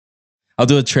I'll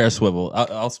do a chair swivel.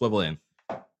 I'll swivel in.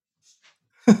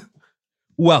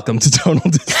 Welcome to Tonal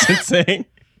Distancing.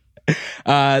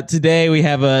 Today we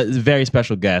have a very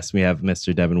special guest. We have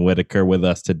Mr. Devin Whitaker with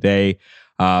us today.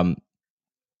 Awesome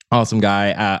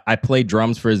guy. I play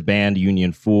drums for his band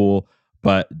Union Fool,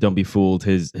 but don't be fooled.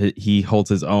 He holds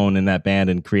his own in that band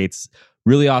and creates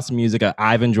really awesome music.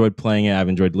 I've enjoyed playing it. I've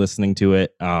enjoyed listening to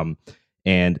it.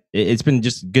 And it's been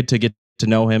just good to get to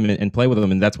know him and play with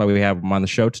him. And that's why we have him on the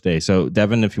show today. So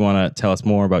Devin, if you want to tell us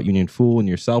more about Union Fool and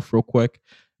yourself real quick,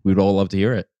 we'd all love to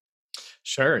hear it.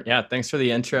 Sure. Yeah. Thanks for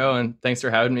the intro and thanks for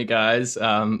having me, guys.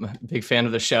 Big fan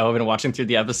of the show. I've been watching through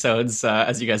the episodes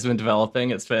as you guys have been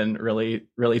developing. It's been really,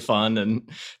 really fun and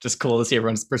just cool to see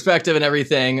everyone's perspective and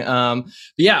everything. But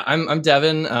yeah, I'm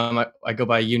Devin. I go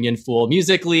by Union Fool.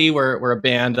 Musically, we're a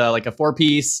band, like a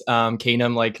 4-piece.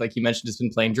 Kanam, like you mentioned, has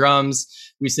been playing drums.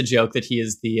 We used to joke that he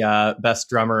is the best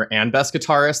drummer and best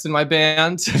guitarist in my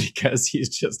band because he's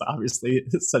just obviously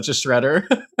such a shredder.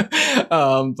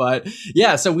 But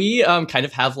yeah, so we kind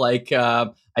of have like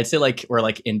I'd say like we're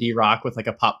like indie rock with like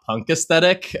a pop punk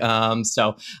aesthetic.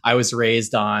 So I was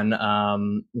raised on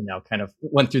kind of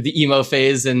went through the emo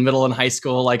phase in middle and high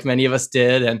school, like many of us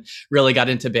did, and really got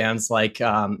into bands like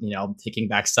Taking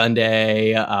Back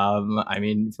Sunday. I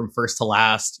mean, from first to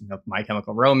last, My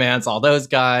Chemical Romance, all those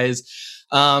guys.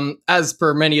 As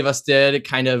per many of us did, it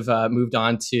kind of moved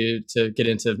on to get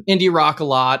into indie rock a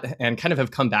lot and kind of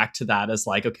have come back to that as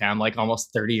like, okay, I'm like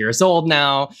almost 30 years old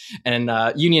now. And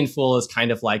Union Fool is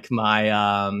kind of like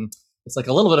my, it's like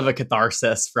a little bit of a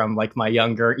catharsis from like my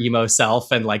younger emo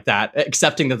self and like that,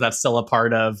 accepting that that's still a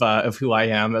part of who I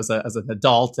am as an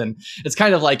adult. And it's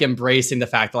kind of like embracing the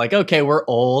fact that like, okay, we're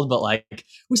old, but like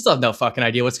we still have no fucking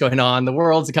idea what's going on. The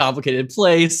world's a complicated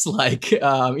place. Like,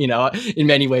 in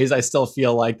many ways, I still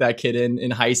feel like that kid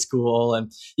in high school.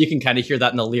 And you can kind of hear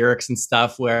that in the lyrics and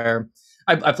stuff where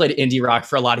I played indie rock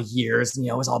for a lot of years and,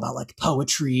 it was all about like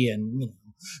poetry and,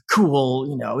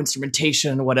 cool,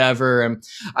 instrumentation, whatever. And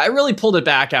I really pulled it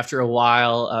back after a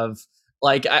while of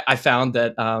like, I found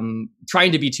that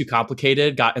trying to be too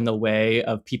complicated got in the way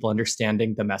of people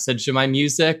understanding the message of my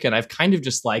music. And I've kind of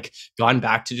just like gone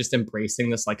back to just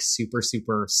embracing this like super,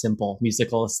 super simple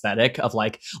musical aesthetic of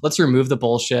like, let's remove the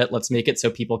bullshit. Let's make it so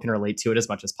people can relate to it as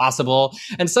much as possible.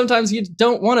 And sometimes you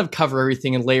don't want to cover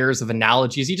everything in layers of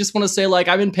analogies. You just want to say like,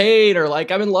 I'm in pain or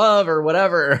like I'm in love or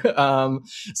whatever.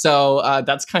 So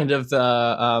that's kind of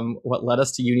the what led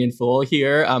us to Union Fool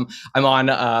here. I'm on,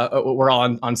 we're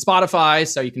on Spotify.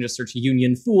 So you can just search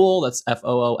Union Fool. That's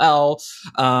FOOL.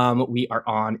 We are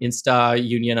on Insta,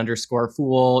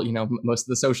 Union_Fool, most of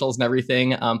the socials and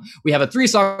everything. We have a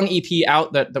 3-song EP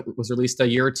out that was released a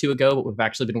year or two ago, but we've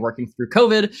actually been working through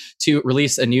COVID to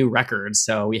release a new record.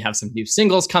 So we have some new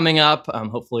singles coming up,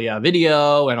 hopefully a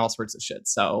video and all sorts of shit.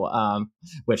 So,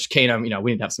 which Kanam,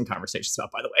 we need to have some conversations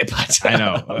about, by the way. But I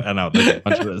know. There's a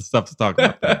bunch of stuff to talk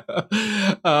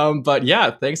about. But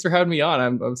yeah, thanks for having me on.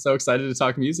 I'm so excited to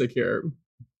talk music here.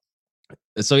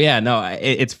 So yeah, no,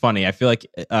 it's funny. I feel like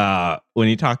when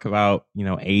you talk about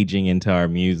aging into our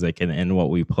music and what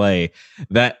we play,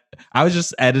 that I was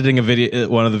just editing a video,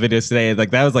 one of the videos today. Like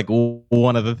that was like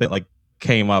one of the things like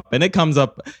came up, and it comes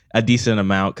up a decent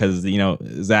amount because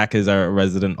Zach is our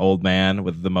resident old man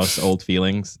with the most old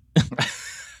feelings.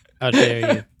 How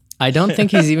dare you? I don't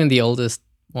think he's even the oldest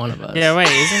one of us. Yeah,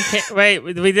 wait,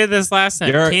 we did this last time.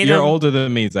 You're older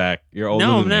than me, Zach. You're older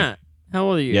than me. No, I'm not. How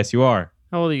old are you? Yes, you are.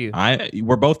 How old are you?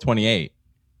 We're both 28.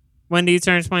 When do you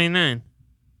turn 29?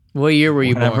 What year were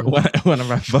you born?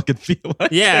 Whenever I fucking feel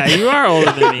like Yeah, you are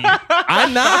older than me.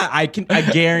 I'm not. I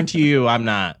guarantee you I'm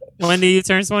not. When do you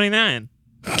turn 29?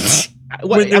 I'm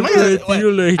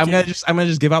gonna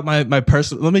just give out my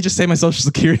personal. Let me just say my social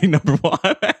security number while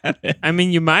I'm at it. I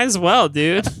mean, you might as well,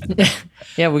 dude.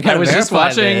 Yeah, we gotta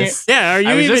verify this. Yeah, are you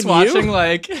I was just watching you?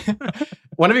 like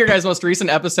one of your guys' most recent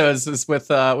episodes is with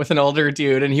an older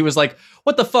dude, and he was like,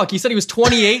 "What the fuck? He said he was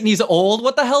 28 and he's old.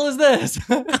 What the hell is this?"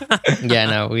 Yeah,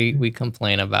 no, we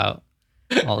complain about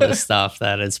all this stuff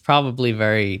that is probably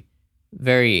very,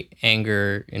 very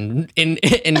anger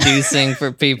inducing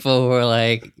for people who are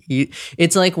like,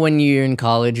 it's like when you're in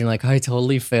college and like, I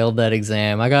totally failed that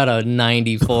exam. I got a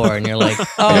 94, and you're like,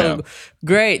 oh,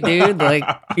 great, dude. Like,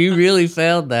 you really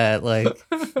failed that. Like,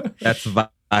 that's the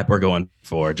vibe we're going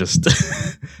for. Just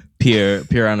pure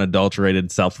unadulterated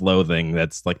self-loathing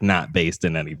that's like not based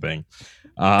in anything.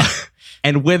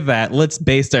 And with that, let's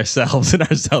base ourselves in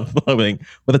our self-loathing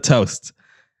with a toast.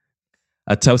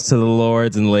 A toast to the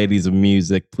lords and ladies of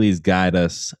music. Please guide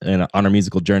us on our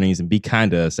musical journeys and be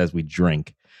kind to us as we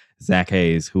drink. Zach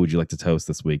Hayes, who would you like to toast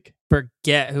this week?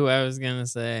 Forget who I was going to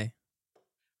say.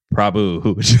 Prabhu,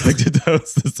 who would you like to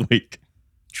toast this week?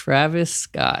 Travis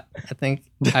Scott. I think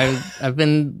I've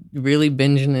been really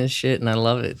binging his shit and I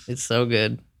love it. It's so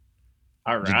good.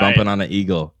 All right. Just bumping on an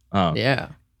eagle. Yeah.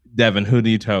 Devin, who do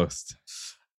you toast?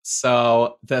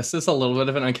 So this is a little bit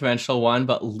of an unconventional one,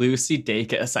 but Lucy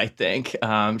Dacus, I think.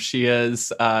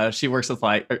 She works with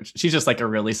she's just like a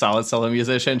really solid solo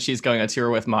musician. She's going on tour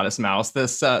with Modest Mouse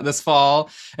this fall.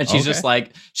 And she's just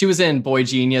like, she was in Boy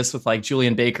Genius with like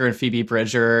Julian Baker and Phoebe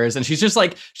Bridgers. And she's just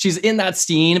like, she's in that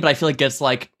scene, but I feel like gets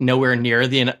like nowhere near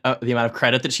the amount of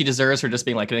credit that she deserves for just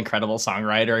being like an incredible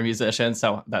songwriter and musician.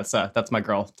 So that's my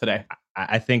girl today.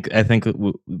 I think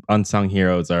unsung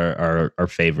heroes are our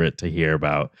favorite to hear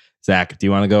about. Zach, do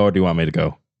you want to go or do you want me to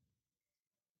go?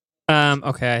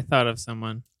 Okay, I thought of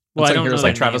someone. Well, unsung I don't heroes know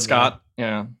like their Travis name, Scott.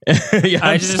 Yeah.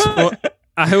 Yeah,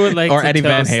 I would like or to Eddie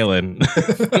Van toast-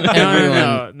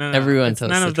 Halen. No. Everyone It's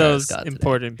toasts none to of Travis those Scott today.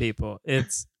 important people.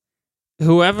 It's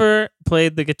whoever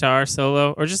played the guitar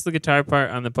solo or just the guitar part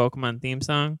on the Pokemon theme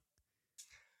song.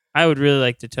 I would really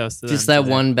like to toast to them. Just that today.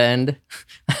 one bend.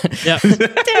 Yeah.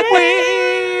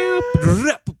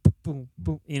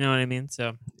 You know what I mean?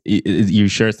 So You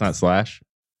sure it's not Slash?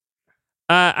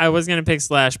 I was gonna pick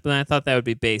Slash, but then I thought that would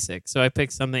be basic, so I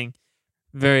picked something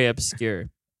very obscure.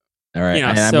 All right. You know,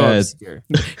 and I'm so gonna- obscure.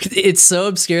 It's so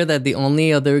obscure that the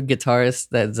only other guitarist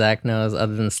that Zach knows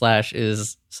other than Slash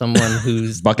is someone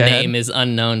whose Buckethead? name is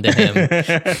unknown to him.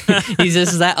 He's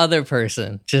just that other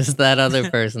person. Just that other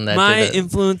person that My did it.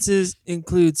 influences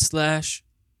include Slash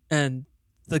and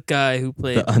the guy who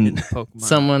played The un- in Pokemon.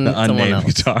 Someone the unnamed else.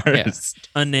 guitarist.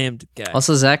 Unnamed guy.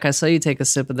 Also, Zach, I saw you take a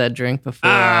sip of that drink before.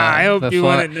 I hope you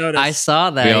before- wouldn't notice. I saw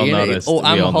that. We all You know, noticed. Oh, We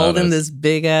I'm all holding noticed. this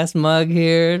big ass mug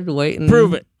here, waiting.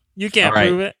 Prove it. You can't All right.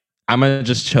 prove it. I'm gonna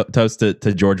just toast it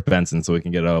to George Benson so we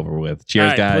can get it over with. Cheers, All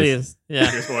right, guys. Please.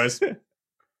 Yeah. Cheers, boys. In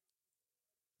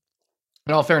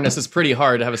all fairness, it's pretty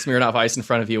hard to have a Smirnoff Ice in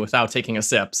front of you without taking a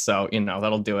sip. So,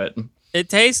 that'll do it. It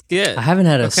tastes good. I haven't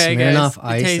had a Okay, Smirnoff guys.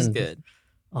 Ice It tastes in good.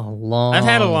 a long. I've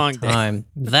had a long day. time.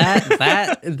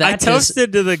 That I just,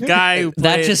 toasted to the guy who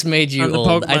that played just made you on the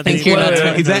old. I Pokemon think theme you're not.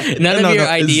 song. Is that- None of no, your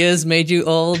no, is- ideas made you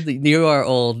old. You are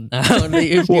old now.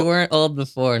 If you weren't old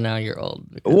before, now you're old.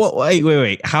 because- Well,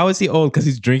 wait. How is he old? Because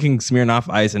he's drinking Smirnoff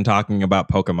Ice and talking about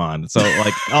Pokemon. So,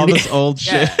 like, all this old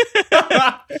shit.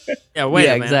 Yeah. Yeah, wait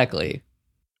yeah, a minute. exactly.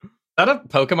 Is that a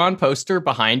Pokemon poster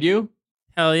behind you?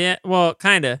 Hell yeah. Well,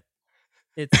 kind of.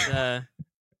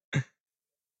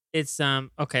 It's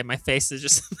okay, my face is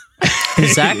just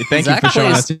Zach, Thank Zach you for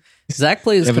showing plays, us. Zach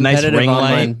plays They have a nice competitive ring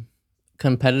light.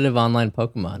 competitive online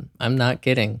Pokemon. I'm not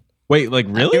kidding. Wait, like,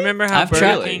 You really? remember how I've Burger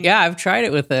tried. King Yeah, I've tried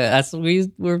it with it. That's we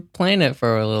were playing it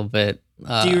for a little bit.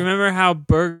 Do you remember how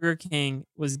Burger King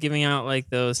was giving out like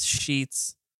those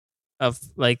sheets of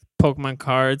like Pokemon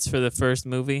cards for the first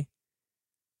movie?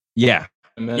 Yeah.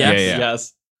 Yes. Yeah.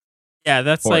 Yes. Yeah,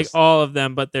 that's Of like course. all of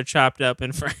them, but they're chopped up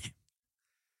in frame.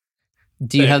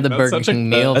 Do you have the That's Burger such a- King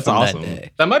meal that's from awesome. that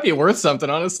day? That might be worth something,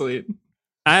 honestly.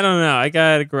 I don't know. I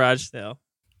got it at a garage sale.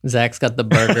 Zach's got the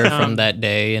burger Um, from that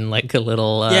day and like a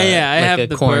little Yeah, I like have a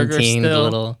the burger quarantined still.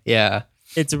 little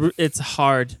It's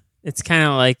hard. It's kind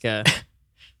of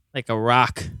like a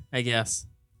rock, I guess.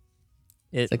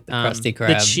 It's like the Krusty Krab.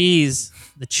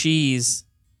 The cheese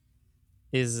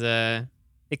is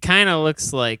it kind of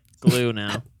looks like glue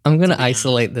now. I'm gonna to be honest.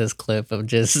 isolate this clip of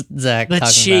just Zach The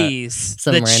talking cheese.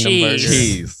 some the random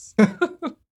cheese. burger.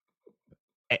 Jeez.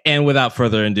 And without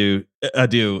further ado,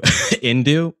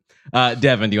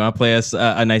 Devin, do you want to play us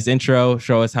a nice intro?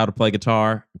 Show us how to play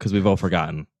guitar because we've all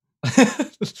forgotten.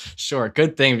 Sure.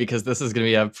 Good thing, because this is going to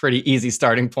be a pretty easy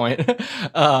starting point.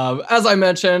 As I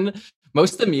mentioned,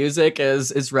 most of the music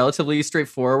is relatively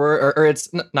straightforward, or it's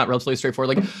not relatively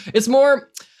straightforward. Like, it's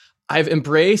more, I've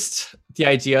embraced the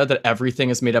idea that everything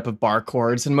is made up of bar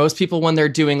chords, and most people, when they're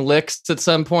doing licks at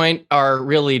some point, are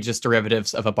really just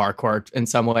derivatives of a bar chord in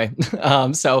some way.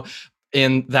 So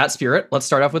in that spirit, let's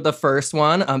start off with the first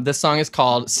one. This song is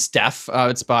called Steph.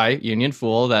 It's by Union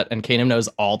Fool, and Kanem knows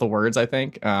all the words, I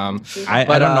think. I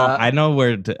But, don't know. I know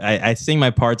where I sing my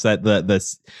parts at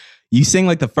the you sing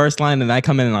like the first line and I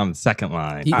come in on the second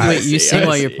line. You, I wait, you see, sing I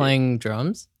while you're see. playing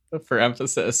drums? For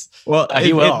emphasis. Well,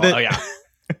 He will. Oh, yeah.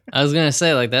 I was gonna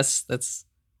say like that's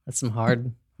some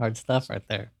hard stuff right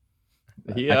there.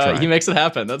 He I try. he makes it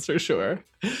happen, that's for sure.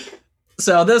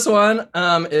 So this one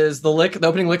is the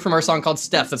opening lick from our song called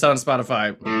Steph that's out on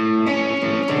Spotify.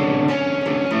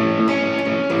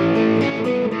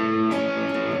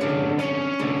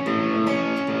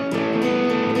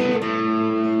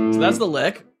 So that's the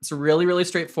lick. It's really, really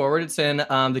straightforward. It's in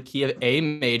the key of A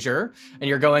major, and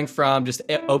you're going from just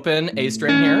open A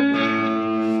string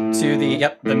here to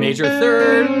the major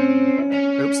third.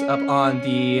 Oops, up on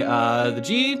the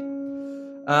G.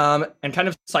 And kind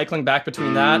of cycling back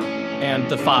between that and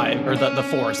the 5 or the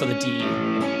 4, so the D.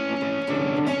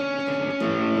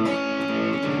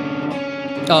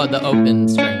 Oh, the open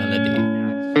string on the D.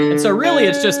 And so really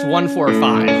it's just 1, 4,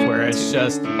 5, where it's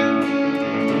just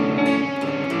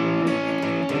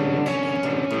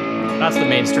that's the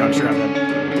main structure of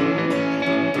it.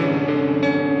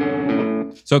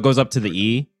 So it goes up to the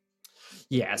E?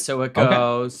 Yeah, so it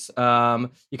goes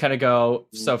you kind of go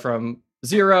from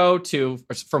 0 to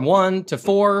from 1 to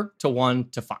 4 to 1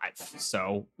 to 5.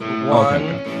 So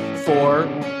 1 4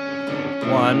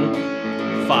 1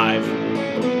 5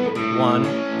 1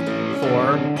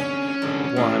 4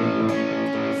 1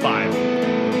 5.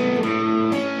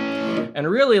 And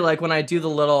really, like when I do the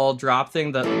little drop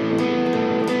thing,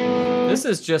 this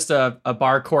is just a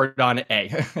bar chord on A.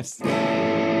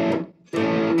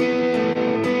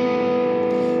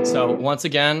 So once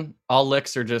again, all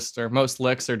licks are most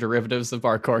licks are derivatives of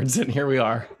bar chords, and here we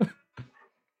are.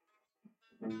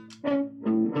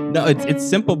 No, it's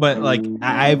simple, but like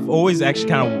I've always actually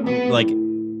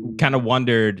kind of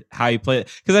wondered how you play it,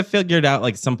 because I figured out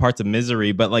like some parts of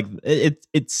Misery, but like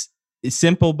it's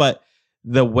simple, but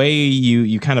the way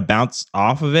you kind of bounce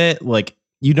off of it, like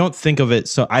you don't think of it.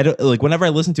 So I don't like whenever I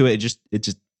listen to it, it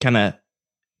just kind of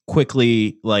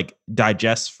quickly like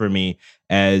digests for me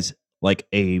as like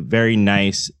a very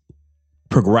nice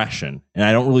progression. And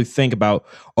I don't really think about,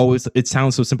 it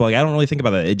sounds so simple. Like I don't really think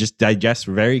about that. It just digests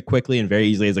very quickly and very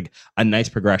easily as like a nice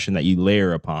progression that you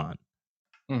layer upon.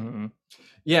 Mm-hmm.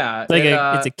 Yeah. It's like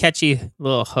it's a catchy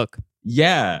little hook.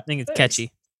 Yeah. I think it's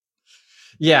catchy.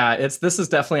 Yeah, this is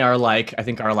definitely our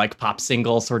pop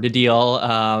single sort of deal.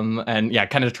 And yeah,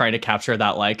 kind of trying to capture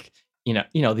that like,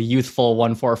 the youthful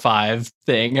 145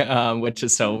 thing, which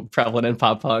is so prevalent in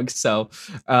pop punk. So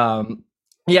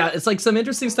yeah, it's like some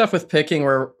interesting stuff with picking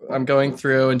where I'm going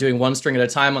through and doing one string at a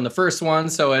time on the first one.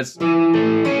 So it's, and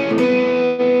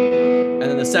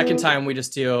then the second time we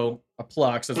just do a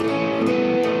pluck. So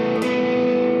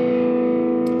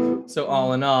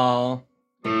all in all,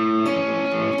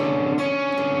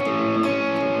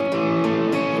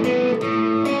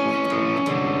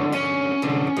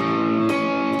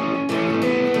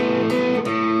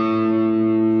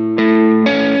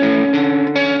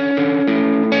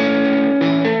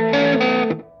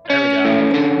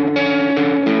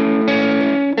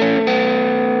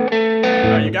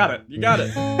 you got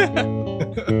it.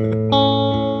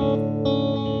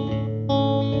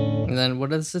 And then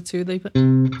what is the 2 they put? Where are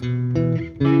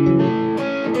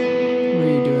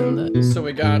you doing that? So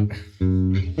we got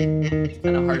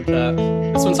kind of hard to.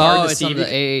 This one's hard to it's see. on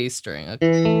the A string.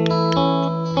 Okay. And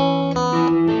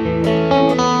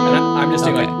I'm just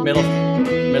doing like middle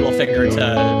finger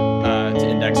to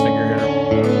index finger here.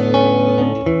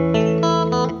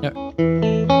 Yep.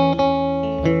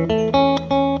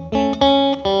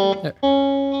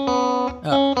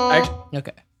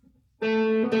 Okay.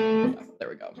 There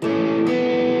we go.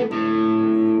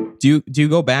 Do you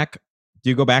go back? Do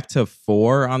you go back to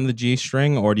 4 on the G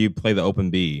string, or do you play the open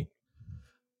B?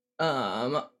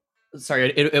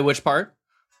 Sorry, at which part?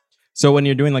 So when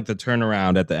you're doing like the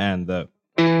turnaround at the end, do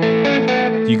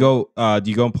you go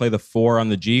and play the 4 on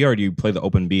the G, or do you play the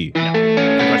open B? No,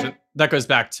 good question. That goes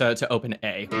back to open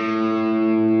A.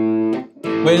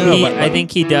 Wait, no, I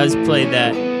think he does play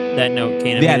that note.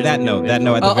 Yeah, that note at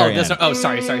the very end.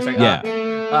 Sorry. Yeah.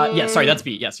 Yeah, sorry, that's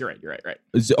B. Yes, you're right.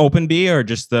 Is it open B or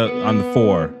just on the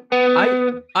 4?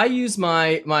 I use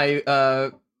my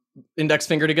index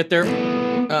finger to get there.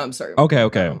 Sorry.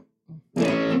 Okay.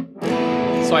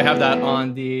 So I have that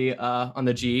on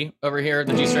the G over here,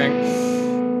 the G string.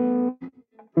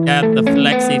 Yeah, the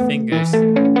flexy fingers.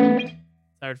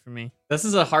 It's hard for me. This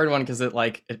is a hard one because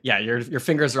your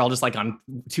fingers are all just like on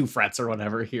 2 frets or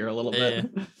whatever here a little bit.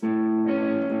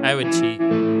 I would cheat.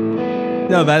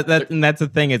 No, and that's the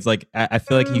thing. It's like I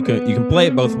feel like you can play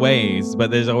it both ways,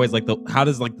 but there's always like how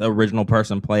does like the original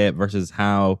person play it versus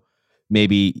how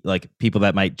maybe like people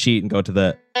that might cheat and go to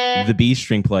the B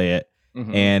string play it,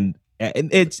 Mm-hmm. and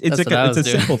it's a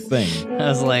simple thing. I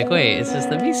was like, wait, it's just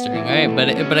the B string, right?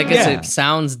 But I guess it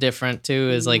sounds different too.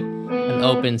 Is like an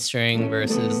open string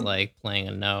versus like playing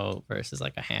a note versus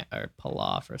like a hand or pull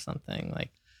off or something.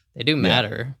 Like they do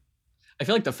matter. I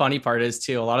feel like the funny part is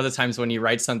too, a lot of the times when you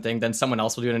write something, then someone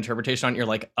else will do an interpretation on it. You're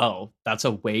like, oh, that's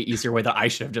a way easier way that I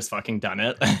should have just fucking done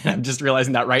it. I'm just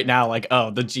realizing that right now, like,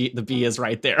 oh, the B is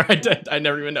right there. I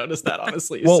never even noticed that,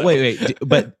 honestly. Well, wait,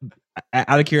 but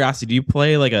out of curiosity, do you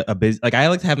play like a busy? Like I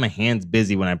like to have my hands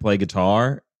busy when I play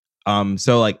guitar.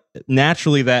 So like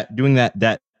naturally that doing that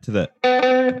to the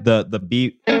the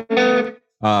B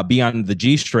B on the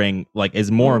G string like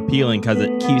is more appealing because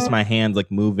it keeps my hands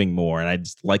like moving more, and I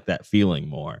just like that feeling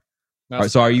more.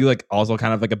 So are you like also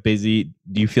kind of like a busy?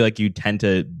 Do you feel like you tend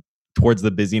to towards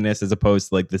the busyness as opposed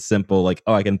to like the simple like,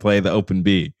 oh, I can play the open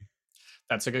B?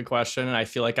 That's a good question. And I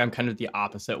feel like I'm kind of the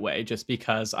opposite way just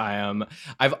because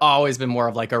I've always been more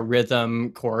of like a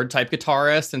rhythm chord type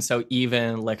guitarist. And so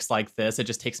even licks like this, it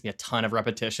just takes me a ton of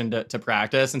repetition to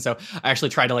practice. And so I actually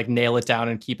try to like nail it down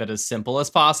and keep it as simple as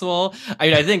possible. I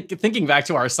mean, I think thinking back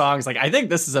to our songs, like I think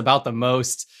this is about the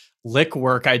most lick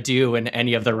work I do in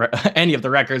any of the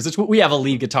records. Which we have a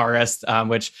lead guitarist,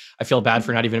 which I feel bad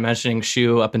for not even mentioning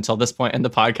Shu up until this point in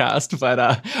the podcast. But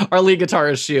our lead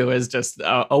guitarist Shu is just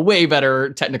a way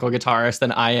better technical guitarist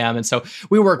than I am, and so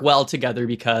we work well together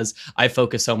because I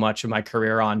focus so much of my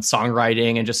career on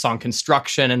songwriting and just song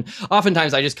construction. And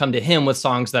oftentimes I just come to him with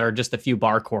songs that are just a few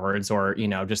bar chords or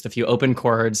just a few open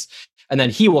chords. And then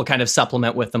he will kind of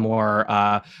supplement with the more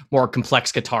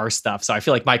complex guitar stuff. So I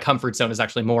feel like my comfort zone is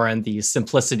actually more in the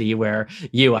simplicity, where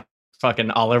you are fucking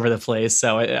all over the place.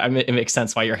 So it makes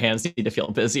sense why your hands need to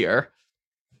feel busier.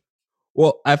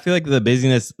 Well, I feel like the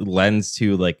busyness lends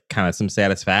to like kind of some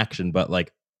satisfaction, but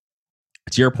like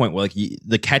to your point, well, like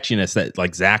the catchiness that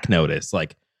like Zach noticed,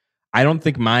 like I don't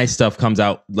think my stuff comes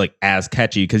out like as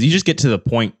catchy because you just get to the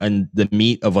point and the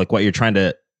meat of like what you're trying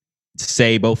to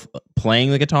say, both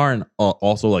playing the guitar and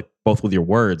also like both with your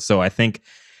words. So I think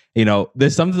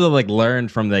there's something to like learn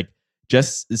from like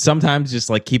just sometimes just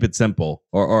like keep it simple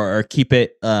or keep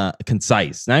it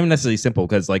concise, not even necessarily simple,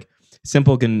 because like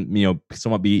simple can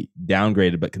somewhat be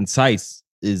downgraded, but concise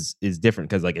is different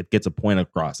because like it gets a point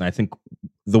across. And I think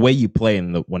the way you play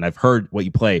and when I've heard what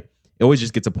you play, it always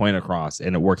just gets a point across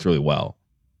and it works really well.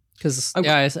 Because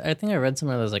I think I read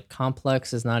somewhere that was like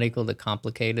complex is not equal to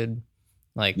complicated.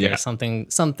 Like there's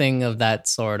something of that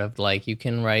sort of like you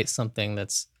can write something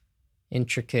that's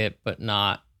intricate, but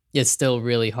not. It's still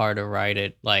really hard to write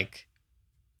it like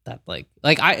that.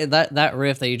 That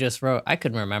riff that you just wrote, I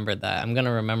could remember that. I'm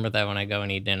gonna remember that when I go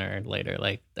and eat dinner later.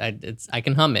 Like I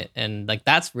can hum it, and like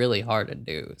that's really hard to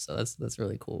do. So that's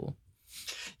really cool.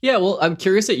 Yeah, well, I'm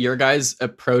curious at your guys'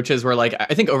 approaches. Where like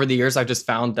I think over the years I've just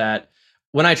found that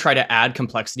when I try to add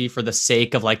complexity for the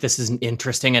sake of like, this isn't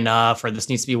interesting enough, or this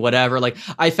needs to be whatever, like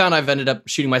I found I've ended up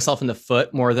shooting myself in the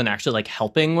foot more than actually like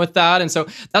helping with that. And so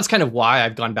that's kind of why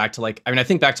I've gone back to like, I mean, I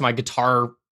think back to my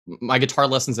guitar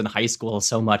lessons in high school,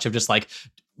 so much of just like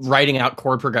writing out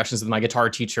chord progressions with my guitar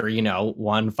teacher,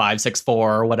 1, 5, 6,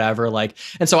 4 or whatever. Like,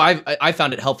 and so I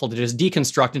found it helpful to just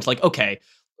deconstruct into like, okay,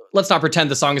 let's not pretend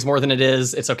the song is more than it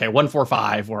is. It's okay, 1, 4,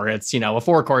 5, or it's, a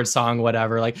 4-chord song,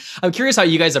 whatever. Like, I'm curious how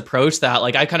you guys approach that.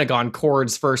 Like, I've kind of gone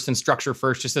chords first and structure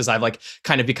first, just as I've like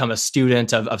kind of become a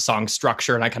student of song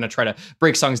structure, and I kind of try to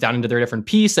break songs down into their different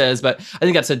pieces. But I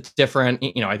think that's a different,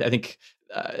 I think,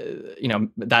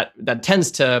 that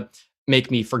tends to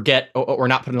make me forget or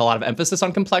not put in a lot of emphasis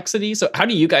on complexity. So how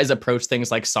do you guys approach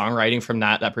things like songwriting from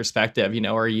that perspective?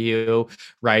 Are you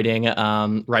writing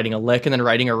a lick and then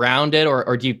writing around it,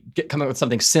 or do you come up with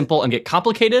something simple and get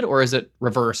complicated, or is it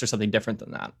reverse or something different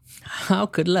than that? How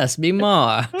could less be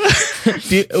more?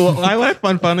 What I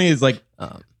find funny is like,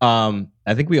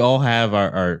 I think we all have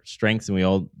our strengths, and we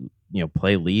all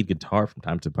play lead guitar from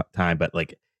time to time, but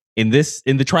like in the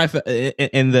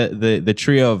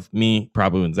trio of me,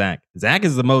 Prabhu, and Zach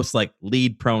is the most like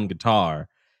lead prone guitar,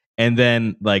 and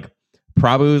then like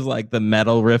Prabhu's like the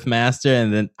metal riff master,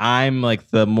 and then I'm like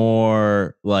the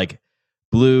more like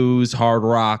blues hard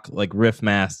rock like riff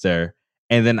master,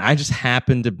 and then I just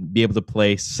happen to be able to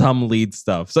play some lead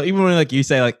stuff. So even when like you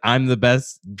say like I'm the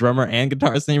best drummer and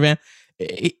guitarist in your band,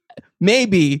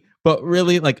 maybe, but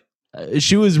really like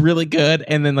Shu is really good,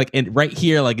 and then like right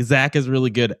here, like Zach is really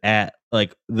good at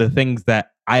like the things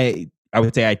that I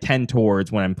would say I tend towards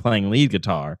when I'm playing lead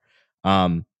guitar.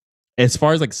 As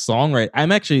far as like songwriting,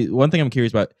 I'm actually one thing I'm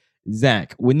curious about,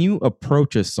 Zach, when you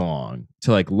approach a song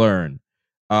to like learn,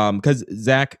 because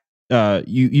Zach,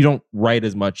 you don't write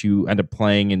as much, you end up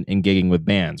playing and gigging with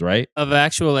bands, right? Of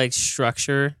actual like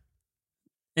structure,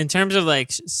 in terms of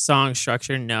like song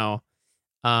structure, no.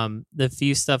 The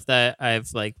few stuff that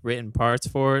I've like written parts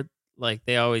for, like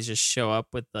they always just show up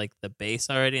with like the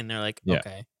bass already, and they're like,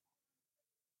 okay,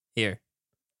 here.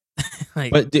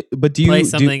 Like, but do you play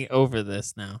something over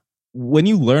this now? When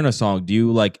you learn a song, do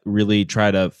you like really try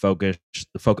to focus?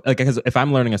 Like, because if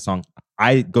I'm learning a song,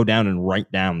 I go down and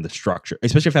write down the structure,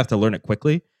 especially if I have to learn it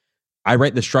quickly. I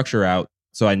write the structure out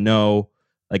so I know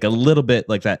like a little bit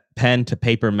like that pen to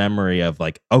paper memory of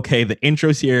like, okay, the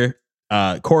intro's here.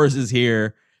 Chorus is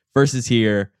here, verse is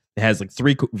here. It has like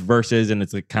 3 verses, and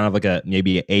it's like kind of like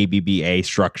maybe a ABBA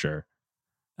structure.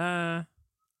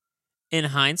 In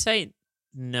hindsight,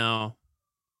 no,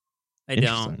 I don't.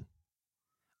 Interesting.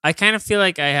 I kind of feel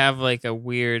like I have like a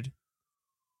weird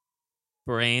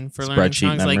brain for learning Spreadsheet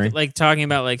songs, memory. like talking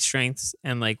about like strengths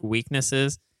and like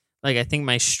weaknesses. Like I think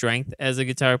my strength as a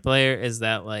guitar player is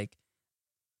that like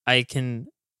I can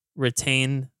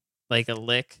retain like a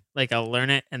lick, like I'll learn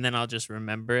it and then I'll just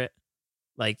remember it,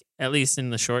 like at least in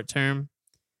the short term.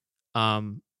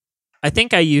 I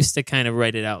think I used to kind of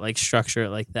write it out, like structure it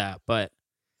like that, but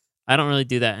I don't really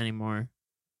do that anymore.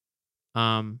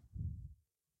 So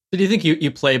do you think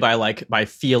you play by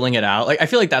feeling it out? Like I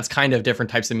feel like that's kind of different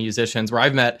types of musicians. Where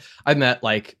I've met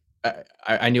like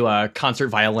I knew a concert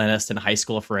violinist in high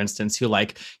school, for instance, who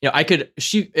like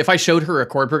if I showed her a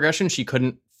chord progression, she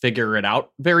couldn't figure it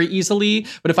out very easily.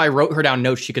 But if I wrote her down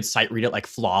notes, she could sight read it like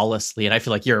flawlessly. And I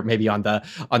feel like you're maybe on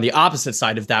the opposite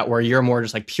side of that, where you're more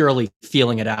just like purely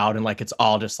feeling it out and like it's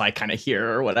all just like kind of here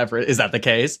or whatever. Is that the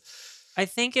case? I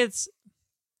think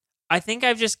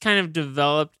I've just kind of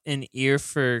developed an ear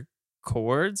for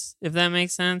chords, if that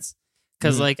makes sense.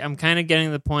 Because like I'm kind of getting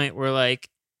to the point where like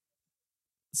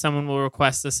someone will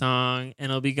request a song and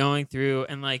it'll be going through,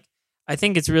 and like I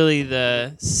think it's really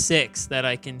the 6 that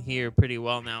I can hear pretty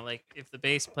well now. Like if the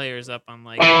bass player is up on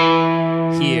like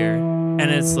here, and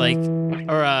it's like,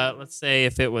 or let's say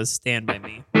if it was Stand By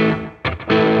Me.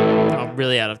 I'm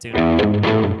really out of tune.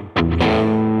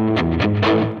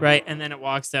 Right, and then it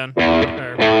walks down,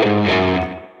 or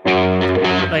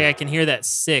like I can hear that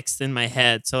 6th in my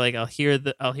head. So like I'll hear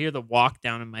the walk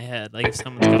down in my head. Like if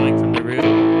someone's going from the root,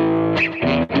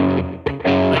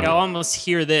 like I'll almost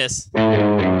hear this,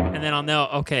 and then I'll know,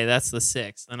 okay, that's the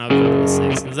 6th, and I'll go to the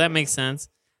 6th. Does that make sense?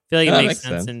 I feel like it makes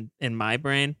sense in my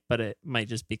brain, but it might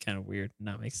just be kind of weird and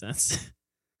not make sense.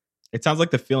 It sounds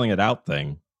like the feeling it out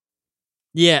thing.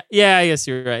 Yeah, I guess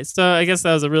you're right. So I guess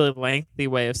that was a really lengthy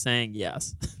way of saying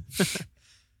yes.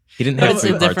 He didn't But have it's three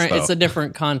a parts, different. It's though. a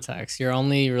different context. You're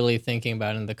only really thinking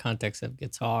about it in the context of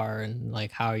guitar and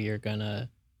like how you're gonna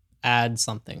add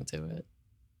something to it.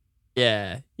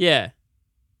 Yeah.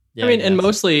 I mean, and guess.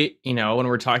 mostly, when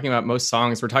we're talking about most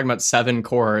songs, we're talking about 7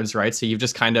 chords, right? So you've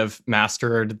just kind of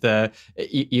mastered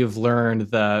you've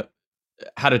learned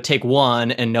how to take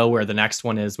one and know where the next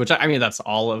one is, which I mean, that's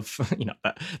all of,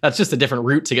 that's just a different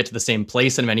route to get to the same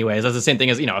place in many ways. That's the same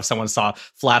thing as, if someone saw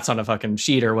flats on a fucking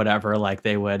sheet or whatever, like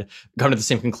they would come to the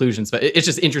same conclusions. But it's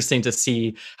just interesting to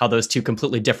see how those two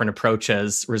completely different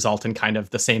approaches result in kind of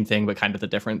the same thing, but kind of the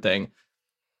different thing.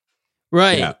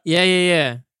 Right.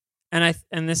 Yeah.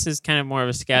 And this is kind of more of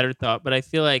a scattered thought, but I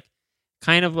feel like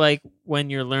kind of like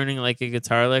when you're learning like a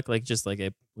guitar lick, like just like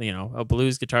a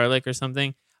blues guitar lick or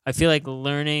something, I feel like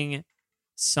learning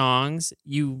songs,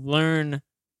 you learn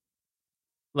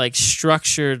like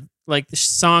structured, like the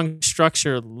song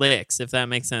structure licks, if that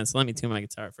makes sense. Let me tune my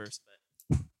guitar first.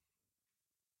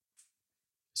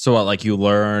 So what, like you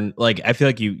learn, like I feel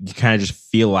like you kind of just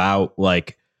feel out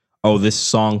like, oh, this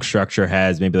song structure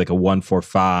has maybe like a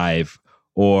 1-4-5,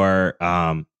 or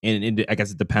and I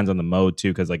guess it depends on the mode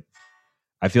too, because like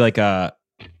I feel like I'll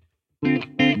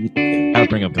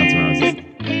bring up Guns N' Roses.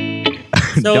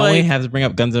 So, Don't we like- have to bring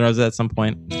up Guns N' Roses at some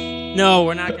point? No,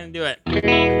 we're not gonna do it.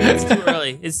 It's too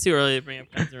early. It's too early to bring up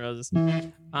Guns N' Roses.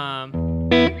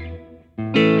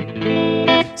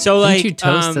 So like, Didn't you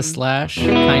toast the Slash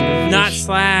kind of? not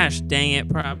Slash. Dang it,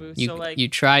 Prabhu. You So like, you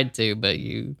tried to, but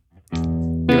you.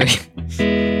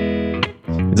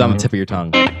 It's on the tip of your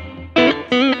tongue.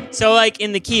 so like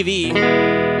in the key V,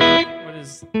 what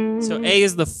is? So A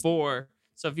is the 4.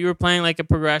 So if you were playing like a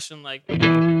progression, like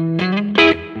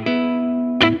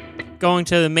going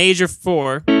to the major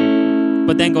 4,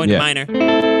 but then going to minor.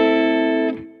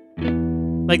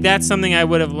 Like that's something I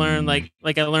would have learned. Like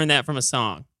I learned that from a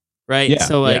song, right? Yeah,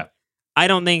 So like, yeah. I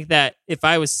don't think that if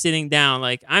I was sitting down,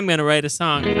 like I'm gonna write a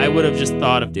song, I would have just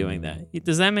thought of doing that.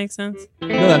 Does that make sense? No,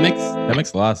 that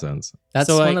makes a lot of sense. That's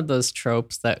So, one like- of those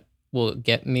tropes that will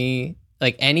get me.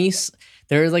 Like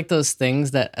there are like those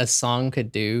things that a song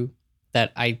could do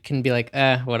that I can be like,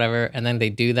 whatever, and then they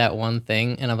do that one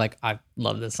thing, and I'm like, I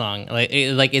love this song.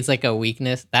 It's like a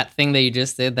weakness. That thing that you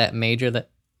just did, that major, that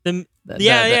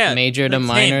major to That's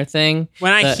minor thing.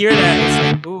 When I That- hear that,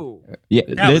 it's like, ooh. Yeah,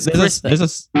 That was there's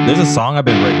a song I've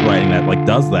been writing that like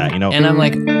does that, And I'm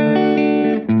like,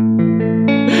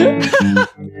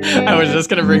 I was just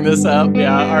gonna bring this up.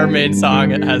 Yeah, our main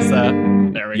song has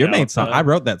there we your go. main song. I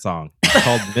wrote that song.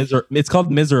 It's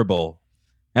called Miserable.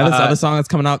 And this other song that's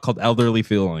coming out called Elderly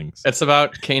Feelings. It's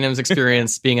about Kanam's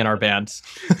experience being in our band.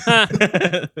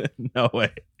 No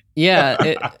way.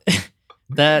 yeah,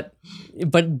 but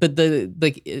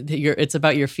it's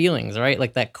about your feelings, right?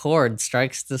 Like that chord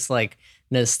strikes this like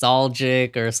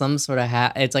nostalgic or some sort of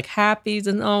it's like happy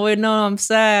and oh wait no I'm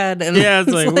sad and Yeah, it's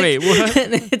like, wait, what?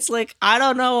 and it's like I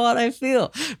don't know what I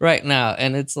feel right now,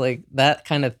 and it's like that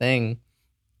kind of thing.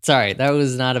 Sorry, that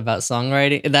was not about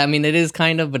songwriting. I mean, it is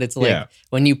kind of, but it's like Yeah.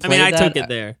 when you I play mean, I that, took it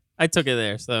there. I took it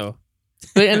there. So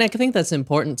but and I think that's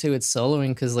important too. It's soloing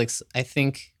because like I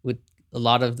think with a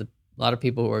lot of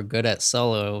people who are good at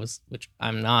solos, which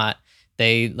I'm not,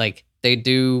 they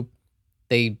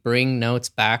bring notes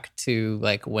back to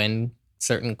like when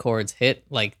certain chords hit.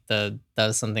 Like that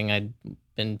was something I'd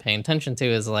been paying attention to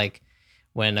is like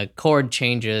when a chord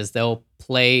changes, they'll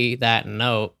play that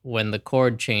note when the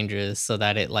chord changes so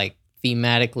that it like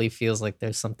thematically feels like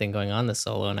there's something going on in the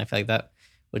solo. And I feel like that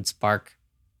would spark,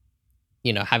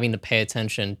 having to pay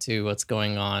attention to what's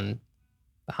going on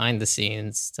behind the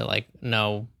scenes to like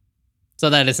know so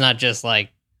that it's not just like,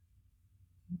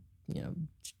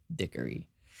 dickery.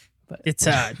 But it's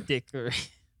a dickery.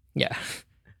 yeah.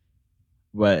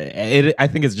 But I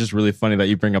think it's just really funny that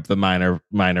you bring up the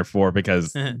minor 4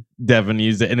 because Devin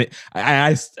used it, and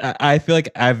I feel like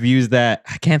I've used that.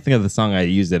 I can't think of the song I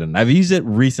used it in. I've used it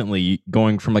recently,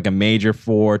 going from like a major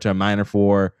 4 to a minor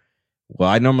 4. Well,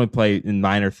 I normally play in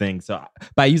minor things, but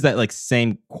I use that like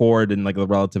same chord in like the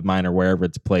relative minor wherever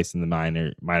it's placed in the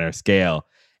minor scale,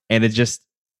 and it just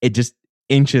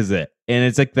inches it, and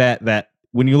it's like that.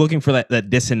 When you're looking for that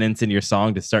dissonance in your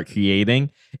song to start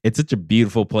creating, it's such a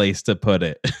beautiful place to put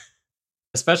it.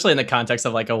 Especially in the context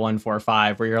of like a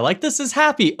 1-4-5 where you're like, this is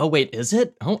happy. Oh, wait, is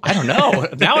it? Oh, I don't know.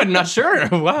 Now I'm not sure.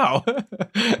 Wow.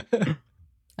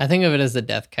 I think of it as the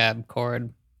death cab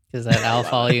chord because that I'll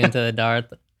follow you into the dark.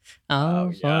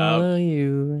 I'll follow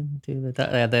you into the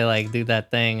dark. Yeah, they like do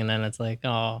that thing and then it's like,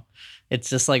 oh, it's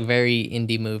just like very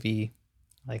indie movie.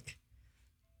 Like,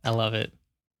 I love it.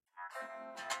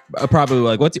 Probably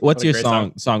like what's your great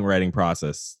song. songwriting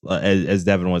process? As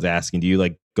Devin was asking, do you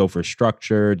like go for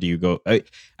structure? Do you go? I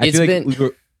It's feel like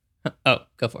been- Oh,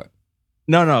 go for it.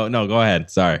 No, go ahead.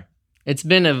 Sorry. It's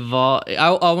been evolved.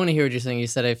 I want to hear what you're saying. You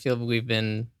said I feel we've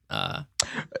been.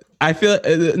 I feel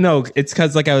no. It's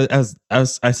because like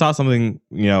I saw something.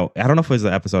 I don't know if it was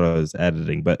the episode I was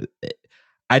editing, but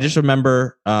I just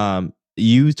remember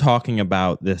you talking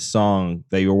about this song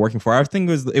that you were working for. I think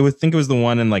it was the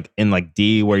one in like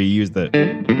D where you use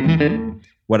the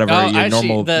whatever your actually,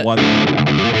 normal one.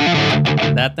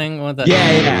 That thing. What the,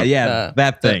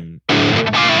 that thing.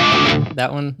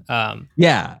 That one.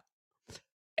 Yeah.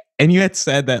 And you had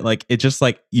said that like it just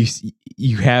like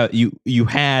you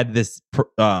had this now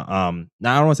I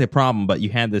don't want to say problem, but you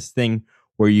had this thing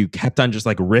where you kept on just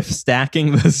like riff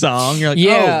stacking the song. You're like,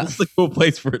 oh, this is a cool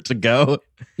place for it to go.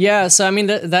 Yeah, so I mean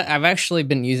that I've actually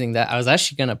been using that. I was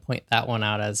actually gonna point that one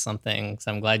out as something.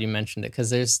 So I'm glad you mentioned it because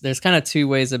there's kind of two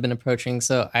ways I've been approaching.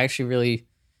 So I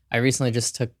recently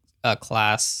just took a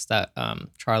class that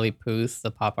Charlie Puth,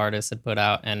 the pop artist, had put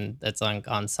out, and it's on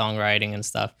songwriting and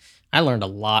stuff. I learned a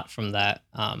lot from that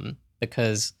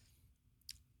because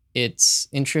it's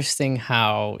interesting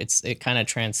how it kind of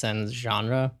transcends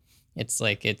genre. It's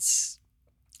like it's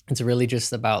really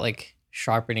just about like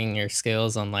sharpening your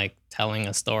skills on like telling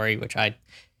a story, which I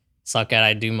suck at.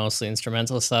 I do mostly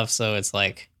instrumental stuff, so it's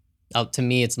like to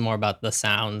me it's more about the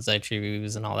sounds I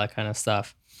choose and all that kind of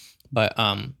stuff. But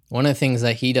one of the things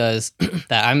that he does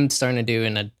that I'm starting to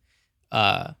do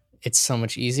it's so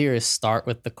much easier is start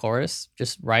with the chorus,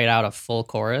 just write out a full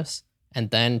chorus and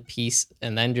then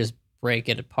just break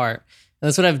it apart. And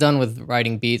that's what I've done with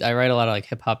writing beats. I write a lot of like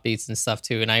hip hop beats and stuff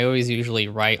too. And I always usually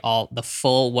write all the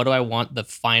full, what do I want the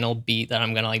final beat that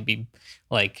I'm going to like be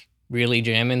like really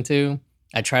jamming to.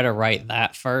 I try to write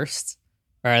that first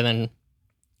rather than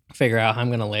figure out how I'm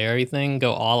going to layer everything,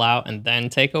 go all out and then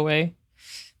take away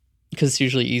because it's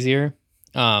usually easier.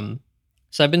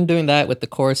 So I've been doing that with the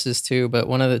choruses too. But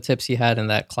one of the tips he had in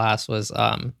that class was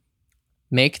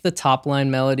make the top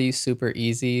line melody super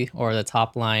easy, or the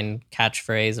top line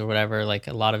catchphrase or whatever. Like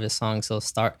a lot of his songs,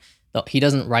 he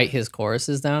doesn't write his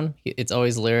choruses down. It's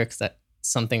always lyrics that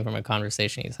something from a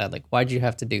conversation he's had. Like, why'd you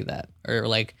have to do that? Or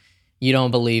like, you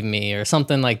don't believe me, or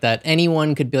something like that.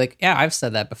 Anyone could be like, yeah, I've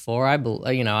said that before. I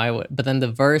would. But then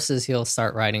the verses he'll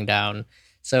start writing down.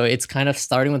 So it's kind of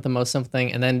starting with the most simple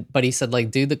thing, and then, but he said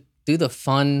like, do the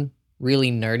fun,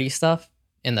 really nerdy stuff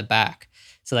in the back,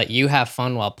 so that you have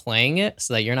fun while playing it,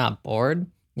 so that you're not bored.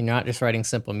 You're not just writing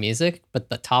simple music, but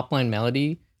the top line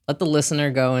melody, let the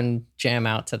listener go and jam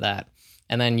out to that.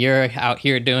 And then you're out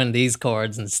here doing these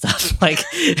chords and stuff like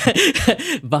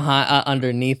behind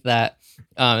underneath that.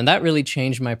 And that really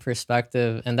changed my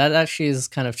perspective. And that actually is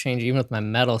kind of changed even with my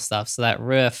metal stuff. So that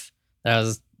riff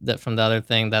that from the other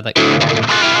thing, that like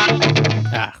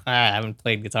I haven't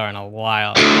played guitar in a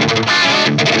while.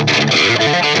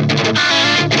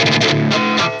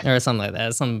 Or something like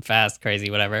that. Something fast, crazy,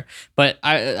 whatever. But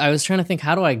I was trying to think,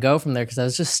 how do I go from there? Because I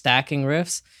was just stacking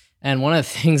riffs. And one of the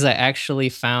things I actually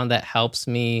found that helps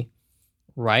me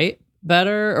write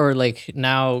better, or like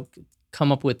now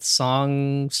come up with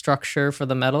song structure for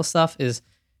the metal stuff, is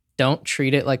don't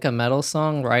treat it like a metal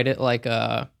song. Write it like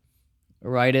a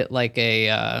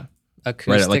acoustic.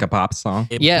 Write it like a pop song.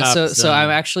 Yeah, so I've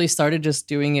actually started just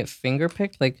doing it finger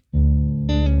picked, like,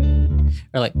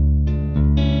 or like,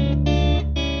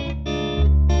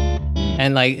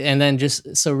 and then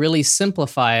just so really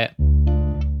simplify it.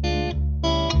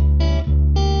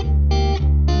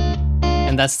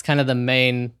 And that's kind of the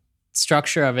main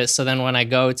structure of it. So then when I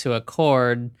go to a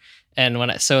chord, and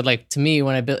to me,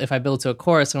 if I build to a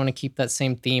chorus, I want to keep that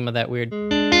same theme of that weird.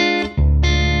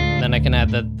 Then I can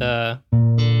add the.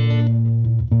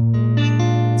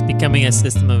 It's becoming a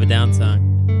System of a Down song.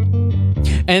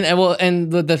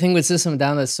 And the thing with System of a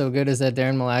Down that's so good is that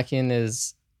Darren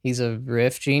Malakian he's a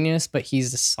riff genius, but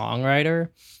he's a songwriter,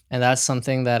 and that's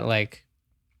something that like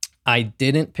I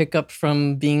didn't pick up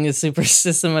from being a super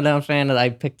System of a Down fan. That I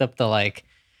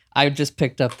just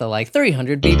picked up the like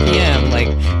 300 BPM, like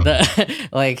the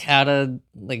like how to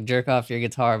like jerk off your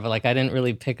guitar, but like I didn't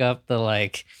really pick up the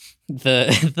like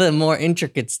the more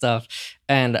intricate stuff.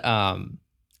 And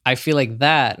I feel like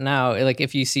that now, like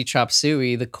if you see Chop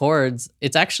Suey, the chords,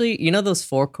 it's actually, those the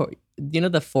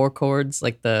 4 chords,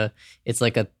 like there's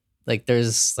like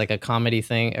a comedy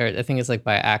thing, or I think it's like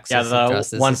by Access. Yeah,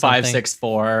 the 1 5 6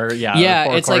 4. Yeah, yeah, the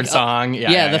 4 it's chord like song.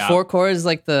 The 4 chords,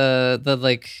 like the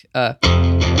like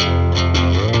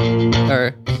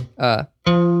or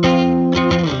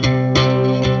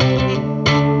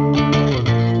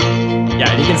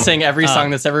yeah, you can sing every song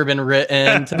that's ever been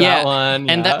written to that one.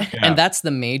 And and that's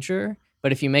the major,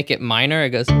 but if you make it minor,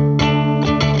 it goes.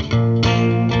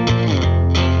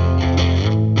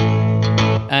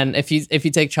 And if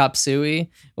you take Chop Suey,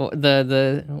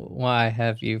 the why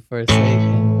have you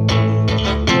forsaken me?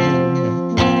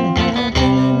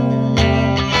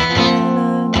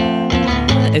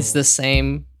 It's the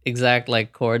same exact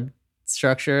like chord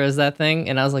structure as that thing,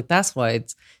 and I was like, that's why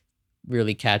it's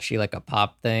really catchy, like a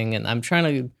pop thing. And I'm trying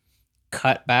to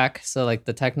cut back, so like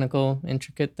the technical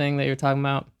intricate thing that you're talking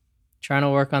about, trying to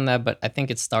work on that. But I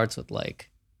think it starts with like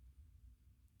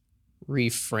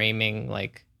reframing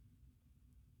like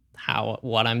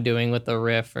what I'm doing with the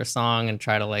riff or song, and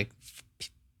try to like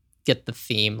get the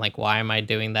theme, like why am I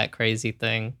doing that crazy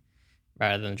thing,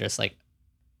 rather than just like,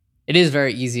 it is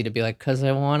very easy to be like, because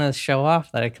I want to show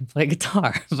off that I can play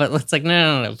guitar. But it's like,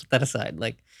 no, put that aside.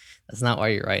 Like, that's not why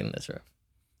you're writing this riff.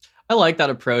 I like that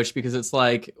approach, because it's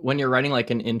like when you're writing like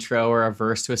an intro or a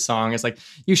verse to a song, it's like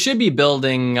you should be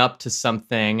building up to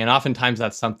something, and oftentimes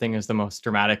that something is the most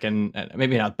dramatic and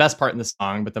maybe not the best part in the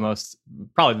song, but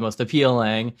probably the most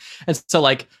appealing. And so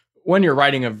like when you're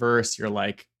writing a verse, you're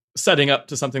like setting up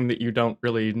to something that you don't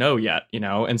really know yet,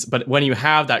 but when you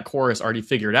have that chorus already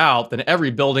figured out, then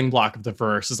every building block of the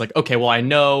verse is like, okay, well, I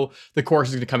know the chorus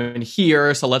is going to come in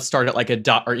here, so let's start at like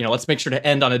let's make sure to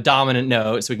end on a dominant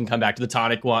note so we can come back to the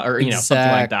tonic one, or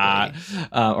something like that,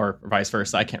 or vice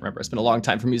versa. I can't remember. It's been a long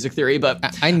time for music theory, but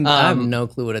I have no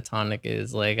clue what a tonic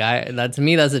is. Like to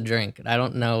me, that's a drink. I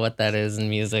don't know what that is in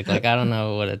music. Like I don't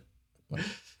know what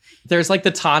there's like the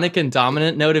tonic and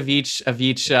dominant note of each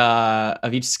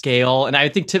scale, and I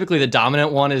think typically the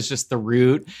dominant one is just the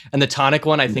root, and the tonic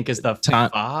one I think is the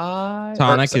 5.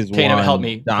 Tonic is 1. Help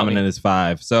me. Dominant is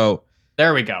 5. So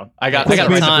there we go. I got music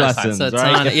music lessons. So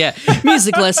right? tonic, yeah,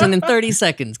 music lesson in 30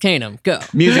 seconds. Kanum, go.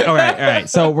 Music. All right.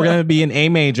 So we're gonna be in A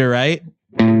major, right?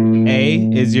 A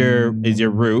is your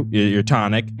root, your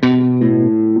tonic.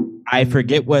 I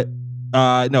forget what.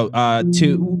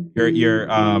 2. Your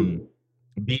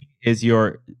B is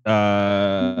your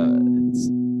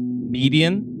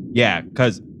median. Yeah,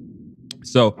 because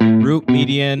so root,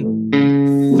 median,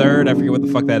 3rd, I forget what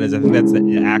the fuck that is. I think that's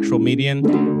the actual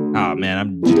median. Oh man,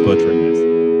 I'm just butchering this.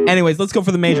 Anyways, let's go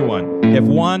for the major one. You have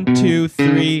 1, 2,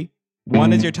 3.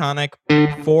 1 is your tonic,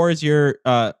 4 is your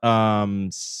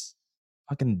fucking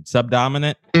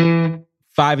subdominant, 5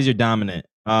 is your dominant.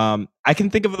 I can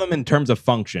think of them in terms of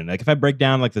function. Like if I break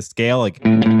down like the scale, like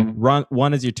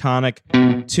 1 is your tonic,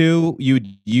 2 you'd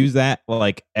use that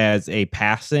like as a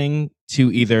passing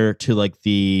to either to like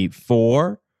the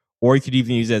 4, or you could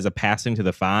even use it as a passing to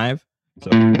the 5.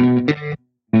 So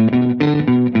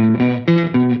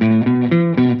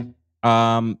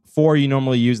 4, you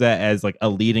normally use that as like a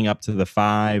leading up to the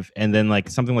 5, and then like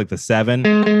something like the 7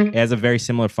 it has a very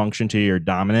similar function to your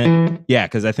dominant. Yeah,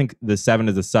 because I think the 7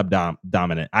 is a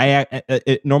dominant.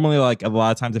 It normally, like a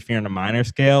lot of times if you're in a minor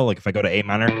scale, like if I go to A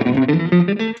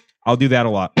minor, I'll do that a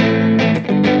lot.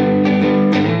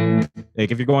 Like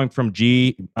if you're going from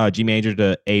G major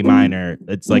to A minor,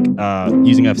 it's like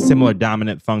using a similar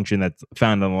dominant function that's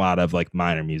found in a lot of like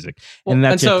minor music. And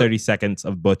that's your 30 seconds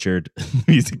of butchered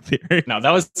music theory. No,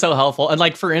 that was so helpful. And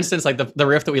like for instance, like the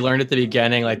riff that we learned at the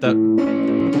beginning, like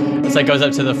it's like goes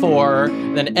up to the 4,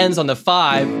 then ends on the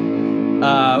 5.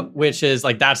 Which is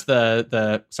like that's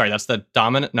the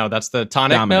dominant. No, that's the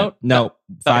tonic note. No,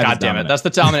 God damn it, that's the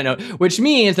dominant note. Which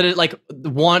means that it like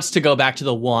wants to go back to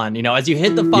the 1. You know, as you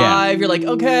hit the 5, you're like,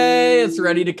 okay, it's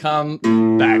ready to come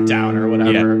back down or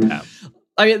whatever. Yeah.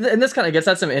 I mean, and this kind of gets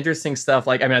at some interesting stuff.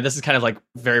 Like, I mean, this is kind of like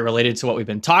very related to what we've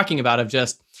been talking about. Of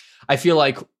just, I feel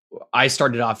like I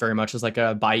started off very much as like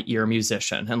a by ear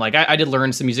musician. And like I did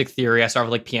learn some music theory. I started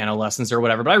with like piano lessons or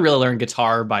whatever, but I really learned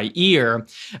guitar by ear.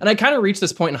 And I kind of reached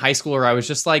this point in high school where I was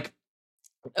just like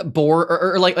bored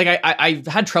or like I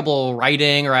had trouble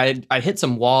writing, or I'd hit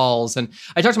some walls. And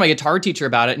I talked to my guitar teacher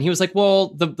about it, and he was like, well,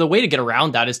 the way to get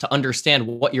around that is to understand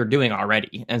what you're doing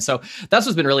already. And so that's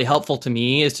what's been really helpful to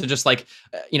me, is to just like,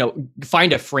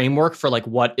 find a framework for like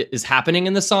what is happening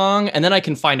in the song. And then I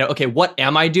can find out, okay, what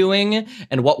am I doing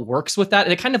and what works with that?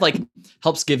 And it kind of like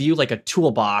helps give you like a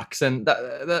toolbox. And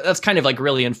that's kind of like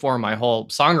really informed my whole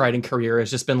songwriting career.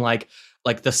 Has just been like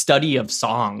the study of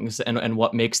songs and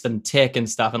what makes them tick and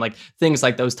stuff. And like things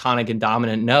like those tonic and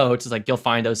dominant notes is like, you'll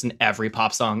find those in every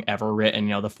pop song ever written,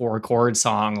 the 4-chord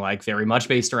song, like very much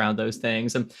based around those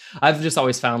things. And I've just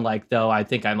always found like, though I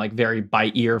think I'm like very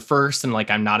by ear first, and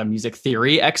like I'm not a music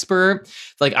theory expert,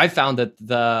 like I found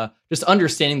that just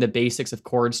understanding the basics of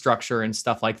chord structure and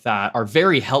stuff like that are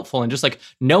very helpful, and just like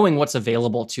knowing what's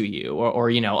available to you,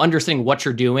 or understanding what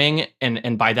you're doing,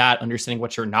 and by that understanding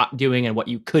what you're not doing and what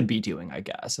you could be doing, I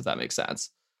guess, if that makes sense.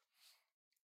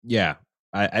 Yeah,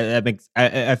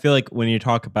 I feel like when you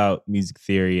talk about music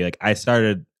theory, like I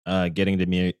started getting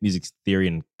to music theory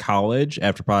in college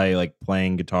after probably like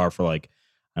playing guitar for like,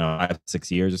 I don't know,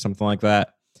 5-6 years or something like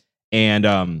that. And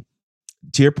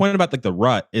to your point about like the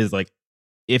rut, is like,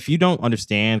 if you don't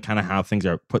understand kind of how things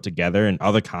are put together in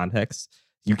other contexts,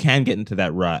 you can get into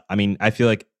that rut. I mean, I feel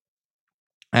like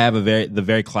I have the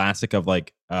very classic of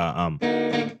like,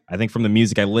 I think from the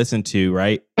music I listen to,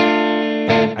 right?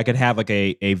 I could have like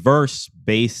a verse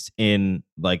based in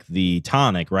like the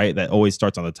tonic, right? That always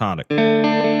starts on the tonic.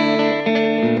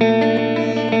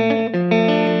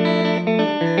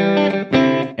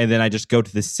 And then I just go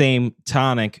to the same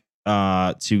tonic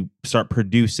to start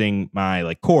producing my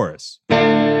like chorus.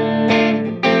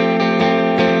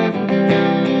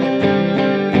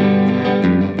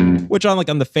 Which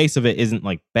on the face of it isn't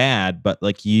like bad, but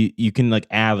like you can like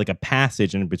add like a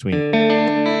passage in between.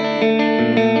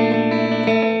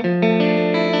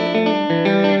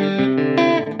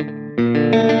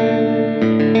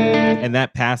 And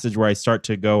that passage where I start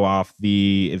to go off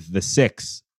the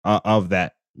 6 of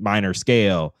that minor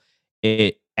scale,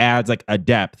 it adds like a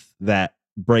depth that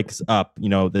breaks up,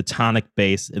 the tonic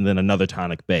bass and then another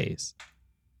tonic bass.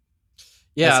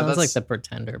 Yeah, that sounds like The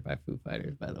Pretender by Foo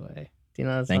Fighters, by the way. Do you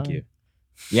know that song? Thank you.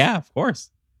 Yeah, of course.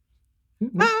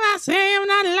 I say I'm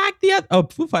not like the other. Oh,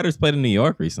 Foo Fighters played in New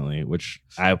York recently, which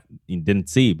I didn't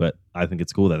see, but I think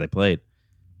it's cool that they played.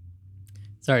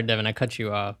 Sorry, Devin, I cut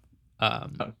you off.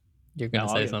 You're going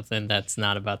to say something that's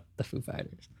not about the Foo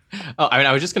Fighters. Oh, I mean,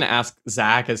 I was just going to ask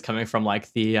Zach, as coming from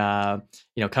like the,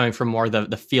 coming from more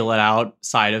the feel it out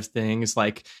side of things,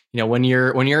 like, when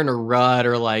you're in a rut,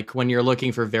 or like when you're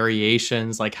looking for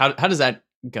variations, like how does that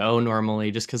go normally?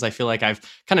 Just because I feel like I've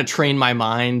kind of trained my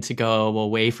mind to go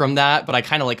away from that, but I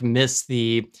kind of like miss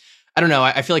I don't know.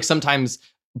 I feel like sometimes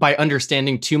by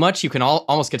understanding too much, you can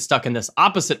almost get stuck in this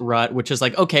opposite rut, which is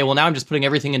like, okay, well now I'm just putting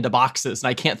everything into boxes and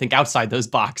I can't think outside those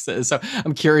boxes. So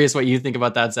I'm curious what you think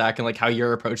about that, Zach, and like how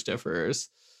your approach differs.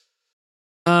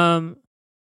 I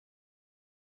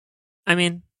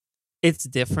mean, it's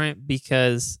different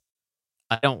because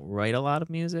I don't write a lot of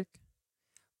music,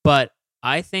 but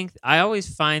I think I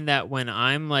always find that when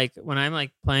I'm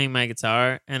playing my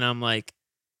guitar and I'm like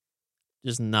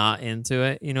just not into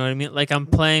it, you know what I mean? Like I'm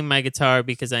playing my guitar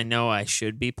because I know I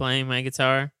should be playing my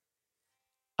guitar.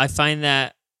 I find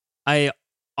that I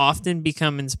often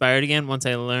become inspired again once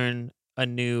I learn a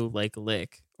new like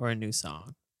lick or a new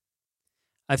song.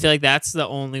 I feel like that's the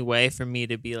only way for me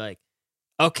to be like,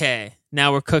 okay,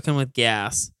 now we're cooking with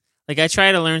gas. Like I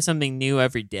try to learn something new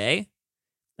every day.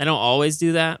 I don't always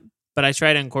do that, but but I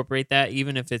try to incorporate that,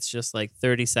 even if it's just like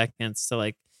 30 seconds to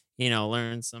like,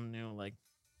 learn some new, like,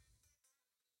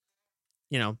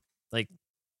 like,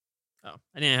 oh,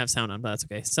 I didn't have sound on, but that's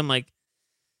okay. Some like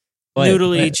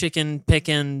noodly chicken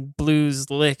pickin'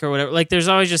 blues lick or whatever. Like, there's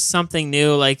always just something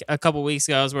new. Like a couple weeks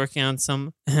ago, I was working on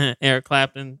some Eric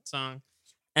Clapton song,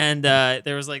 and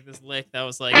there was like this lick that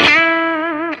was like,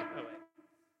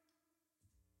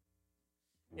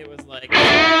 it was like,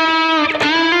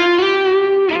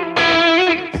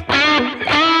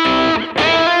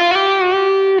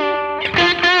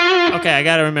 okay, I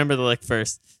gotta remember the lick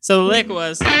first. So the lick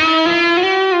was,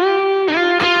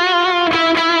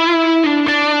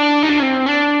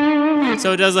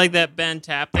 so it does like that bend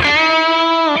tap thing.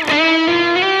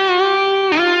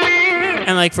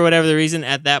 And like, for whatever the reason,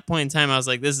 at that point in time, I was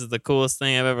like, this is the coolest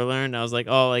thing I've ever learned. I was like,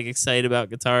 all like excited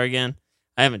about guitar again.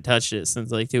 I haven't touched it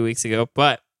since like 2 weeks ago,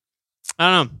 but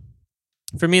I don't know.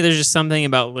 For me, there's just something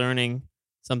about learning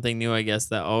something new, I guess,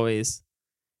 that always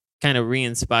kind of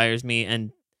re-inspires me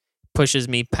and pushes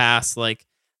me past like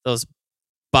those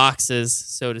boxes,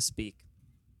 so to speak.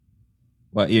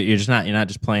 Well, you're not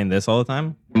just playing this all the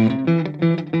time?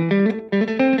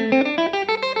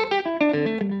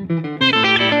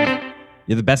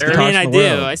 You're the best guitarist in the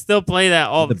world. I still play that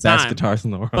all the time. The best guitars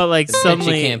in the world. But like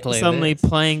suddenly play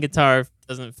playing guitar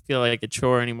doesn't feel like a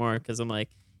chore anymore, because I'm like,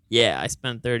 yeah, I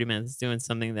spent 30 minutes doing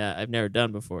something that I've never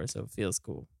done before, so it feels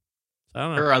cool. So I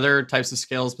don't know. There are other types of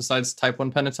scales besides type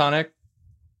 1 pentatonic?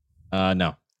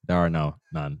 No. There are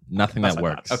none. Nothing that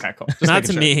works. Okay, cool. Just Not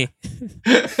to me.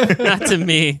 Not to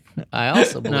me. I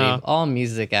also believe all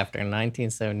music after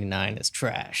 1979 is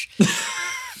trash.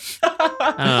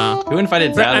 Who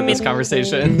invited Dad in this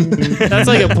conversation? That's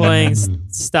like a playing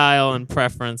style and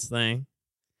preference thing.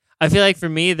 I feel like for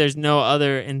me, there's no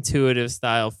other intuitive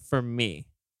style for me.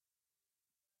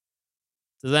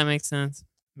 Does that make sense?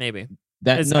 Maybe.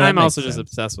 I'm also just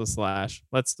obsessed with Slash.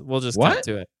 We'll just cut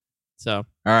to it. So, all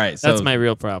right, that's my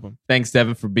real problem. Thanks,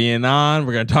 Devin, for being on.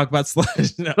 We're gonna talk about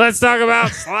Slash. No. Let's talk about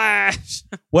Slash.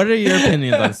 What are your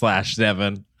opinions on Slash,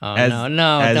 Devin? No, don't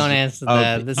answer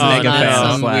that. This is not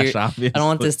some Slash, weird, obviously. I don't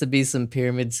want this to be some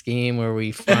pyramid scheme where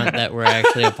we front that we're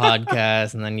actually a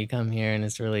podcast, and then you come here and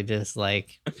it's really just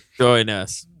like join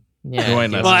us. Yeah,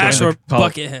 join us. Slash or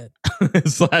Buckethead.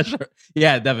 Slash,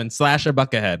 yeah, Devin. Slash or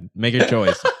Buckethead. Make your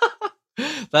choice.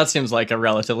 That seems like a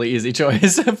relatively easy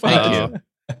choice. Thank you.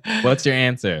 What's your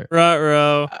answer?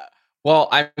 Ruh-roh. Well,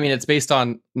 I mean, it's based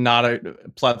on not a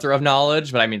plethora of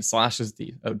knowledge, but I mean, Slash is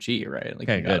the OG, right? Like,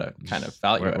 you gotta kind of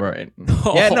value it, right?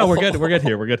 Yeah, no, we're good. We're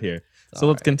good here. So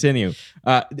let's continue.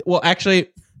 Well, actually,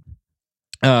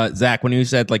 Zach, when you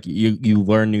said like you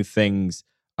learn new things,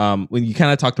 when you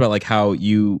kind of talked about like how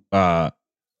you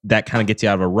that kind of gets you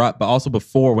out of a rut, but also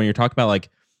before when you're talking about like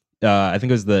I think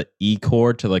it was the E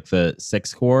chord to like the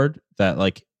 6 chord that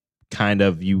like kind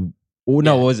of you. Oh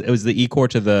no, it was the E chord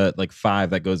to the like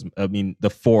 5 that goes. I mean the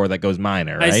 4 that goes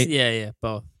minor, right? Yeah,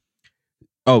 both.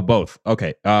 Oh, both.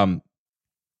 Okay.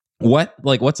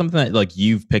 What's something that like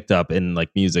you've picked up in like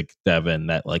music, Devin,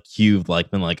 that like you've like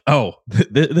been like, oh,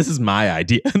 this is my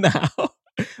idea now.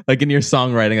 Like in your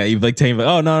songwriting that you've like taken, like,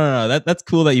 oh no, that's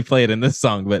cool that you play it in this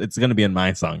song, but it's gonna be in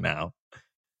my song now.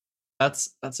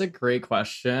 That's a great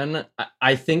question.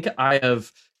 I think I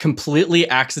have completely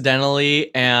accidentally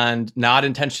and not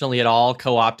intentionally at all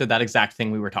co-opted that exact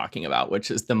thing we were talking about, which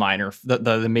is the minor,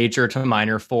 the major to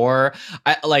minor 4.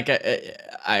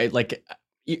 I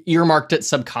earmarked it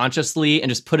subconsciously and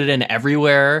just put it in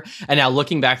everywhere. And now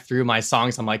looking back through my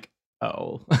songs, I'm like,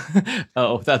 oh,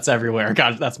 that's everywhere.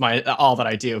 God, that's all that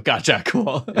I do. Gotcha,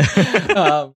 cool.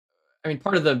 I mean,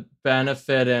 part of the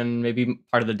benefit and maybe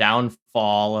part of the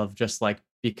downfall of just like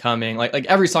becoming like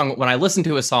every song, when I listen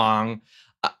to a song,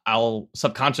 I'll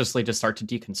subconsciously just start to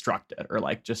deconstruct it or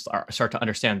like just start to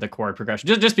understand the chord progression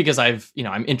just because I'm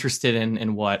interested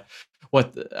in what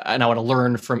and I want to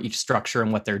learn from each structure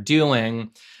and what they're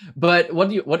doing. But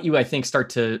what you I think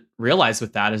start to realize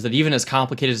with that is that even as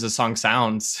complicated as the song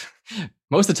sounds,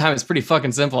 most of the time it's pretty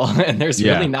fucking simple, and there's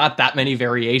really not that many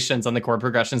variations on the chord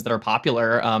progressions that are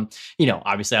popular.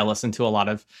 Obviously I listen to a lot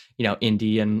of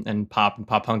indie and pop and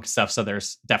pop punk stuff, so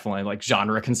there's definitely like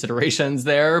genre considerations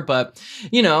there. But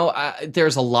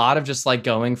there's a lot of just like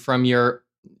going from your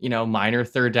minor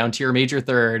third down to your major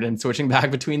third and switching back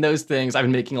between those things. I've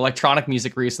been making electronic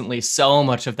music recently. So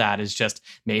much of that is just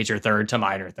major third to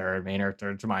minor third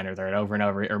to minor third over and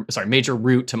over, or sorry, major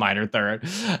root to minor third.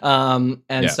 So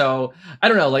I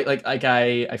don't know, like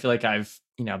I feel like I've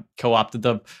co-opted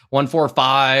the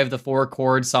 1-4-5, the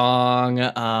 4-chord song,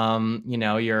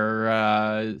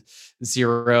 your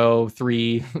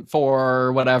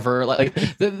 0-3-4, whatever. Like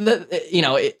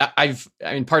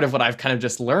part of what I've kind of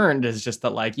just learned is just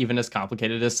that, like, even as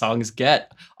complicated as songs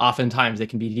get, oftentimes they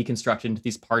can be deconstructed into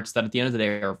these parts that at the end of the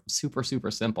day are super,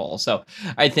 super simple. So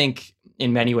I think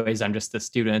in many ways I'm just a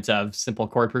student of simple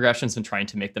chord progressions and trying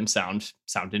to make them sound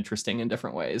interesting in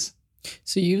different ways.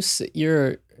 So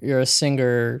you're a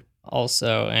singer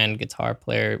also and guitar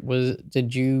player.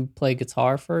 Did you play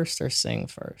guitar first or sing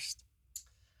first?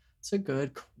 It's a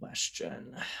good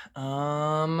question. He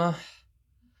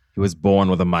was born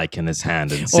with a mic in his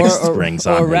hand and six strings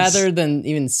on or his... rather than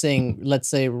even sing, let's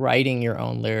say writing your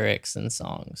own lyrics and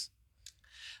songs.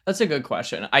 That's a good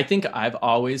question. I think I've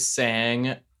always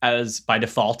sang as by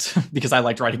default because I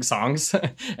liked writing songs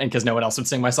and because no one else would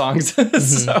sing my songs.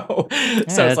 So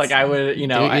it's like I would,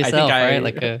 I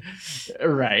think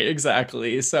right,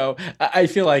 exactly. So I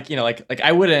feel like, like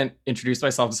I wouldn't introduce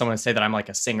myself to someone and say that I'm like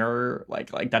a singer,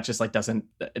 like that just like doesn't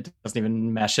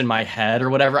even mesh in my head or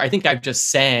whatever. I think I've just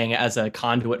sang as a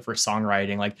conduit for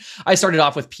songwriting. Like I started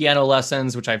off with piano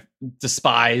lessons, which I've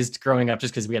despised growing up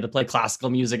just because we had to play classical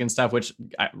music and stuff, which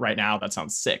right now that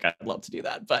sounds sick. I'd love to do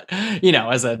that. But,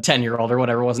 as a 10-year-old or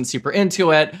whatever, wasn't super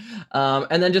into it.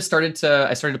 And then just started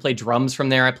to play drums from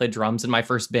there. I played drums in my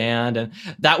first band, and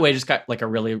that way just got like a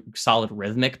really solid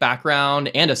rhythmic background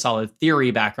and a solid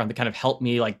theory background that kind of helped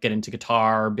me like get into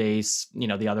guitar, bass,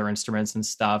 the other instruments and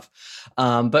stuff.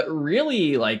 But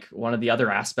really, like one of the other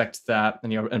aspects that,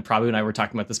 and Prabhu and I were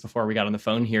talking about this before we got on the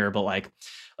phone here, but like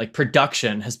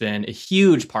production has been a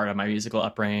huge part of my musical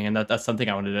upbringing, and that's something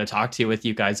I wanted to talk to you with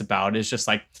you guys about. Is just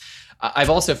like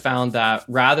I've also found that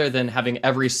rather than having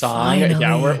every song,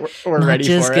 finally, we're not ready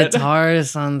just for it.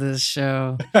 Guitarists on this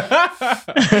show.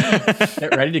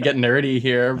 Get ready to get nerdy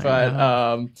here, but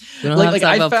we don't have to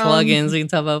talk about plugins. We can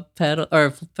talk about pedal,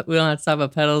 or we don't have to talk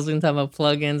about pedals. We can talk about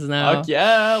plugins now. Fuck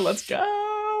yeah, let's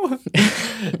go.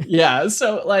 Yeah,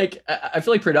 so like I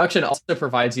feel like production also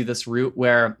provides you this route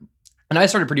where. And I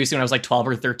started producing when I was like 12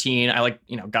 or 13. I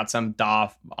got some DAW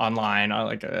online,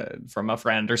 from a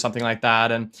friend or something like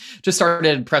that, and just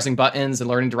started pressing buttons and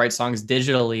learning to write songs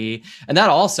digitally. And that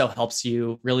also helps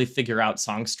you really figure out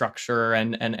song structure.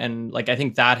 And like, I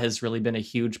think that has really been a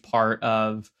huge part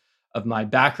of my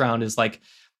background is like,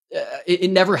 it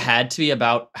never had to be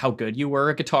about how good you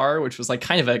were at guitar, which was like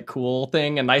kind of a cool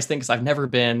thing, a nice thing, because I've never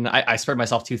been, I spread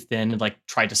myself too thin and like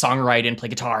tried to songwrite and play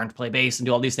guitar and play bass and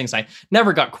do all these things. I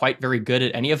never got quite very good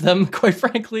at any of them, quite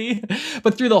frankly.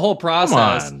 But through the whole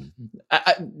process,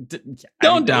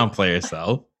 don't downplay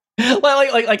yourself.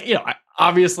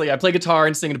 Obviously I play guitar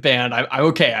and sing in a band. I'm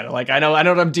okay at it. Like I know what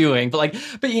I'm doing, but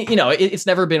it's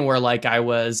never been where like I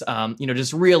was,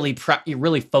 just really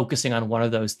focusing on one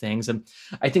of those things. And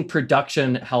I think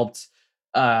production helped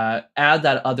add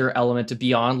that other element to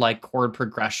beyond like chord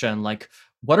progression. Like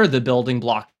what are the building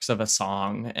blocks of a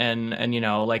song? And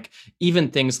like even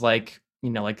things like,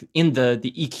 like in the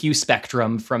EQ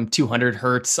spectrum from 200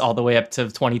 hertz all the way up to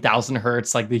 20,000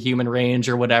 hertz, like the human range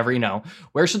or whatever,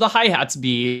 where should the hi-hats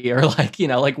be? Or like,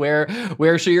 like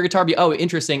where should your guitar be? Oh,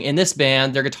 interesting. In this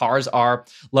band, their guitars are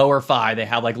lower fi. They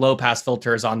have like low pass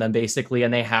filters on them basically.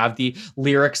 And they have the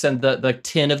lyrics and the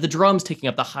tin of the drums taking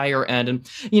up the higher end. And,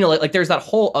 like there's that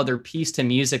whole other piece to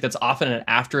music that's often an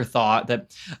afterthought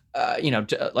that,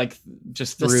 like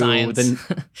just through the science.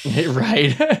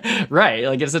 Right.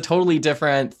 Like it's a totally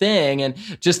different thing. And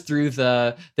just through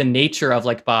the nature of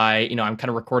like by, I'm kind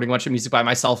of recording a bunch of music by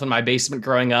myself in my basement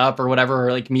growing up or whatever,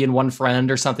 or like me and one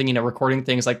friend or something, recording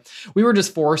things, like we were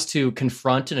just forced to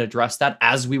confront and address that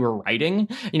as we were writing,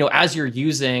 as you're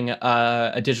using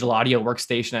a digital audio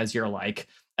workstation as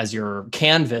your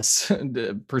canvas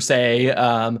per se,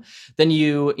 then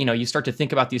you start to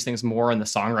think about these things more in the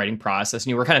songwriting process. And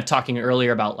you were kind of talking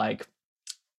earlier about like,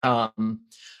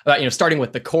 starting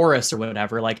with the chorus or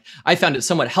whatever. Like I found it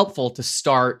somewhat helpful to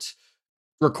start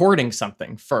recording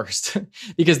something first,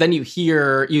 because then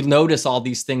you notice all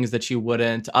these things that you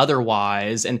wouldn't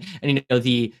otherwise. And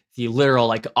the literal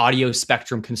like audio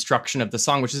spectrum construction of the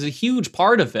song, which is a huge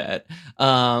part of it,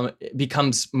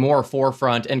 becomes more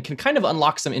forefront and can kind of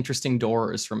unlock some interesting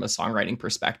doors from a songwriting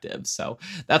perspective. So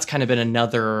that's kind of been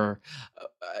another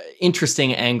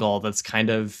interesting angle that's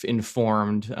kind of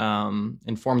informed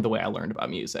the way I learned about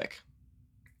music.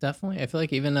 Definitely. I feel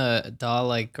like even a DAW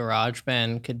like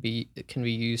GarageBand can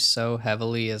be used so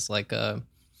heavily as like a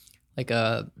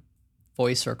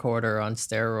voice recorder on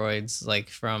steroids. Like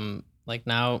from like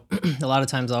now, a lot of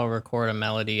times I'll record a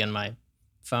melody in my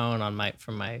phone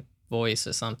from my voice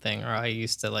or something, or I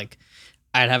used to like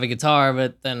I'd have a guitar,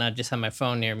 but then I'd just have my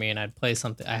phone near me and I'd play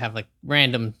something. I have like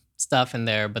random stuff in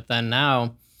there. But then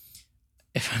now,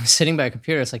 if I'm sitting by a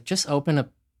computer, it's like just open a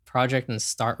project and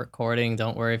start recording.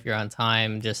 Don't worry if you're on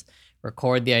time. Just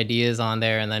record the ideas on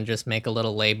there and then just make a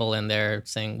little label in there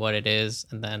saying what it is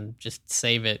and then just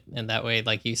save it. And that way,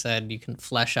 like you said, you can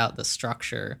flesh out the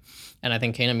structure. And I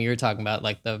think, Kanam, you were talking about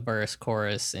like the verse,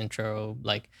 chorus, intro,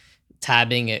 like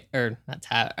tabbing it, or not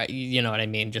tab, you know what I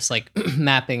mean? Just like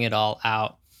mapping it all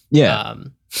out. Yeah.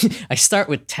 I start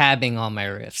with tabbing all my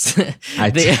riffs. I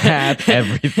tab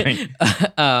everything.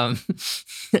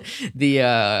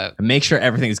 Make sure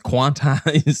everything is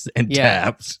quantized and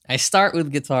tabbed. I start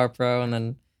with Guitar Pro and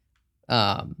then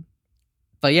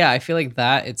but yeah, I feel like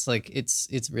that it's like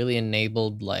it's really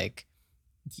enabled like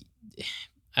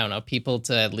I don't know, people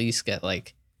to at least get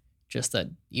like just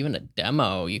even a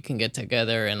demo you can get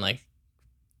together in like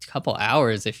a couple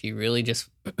hours if you really just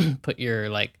put your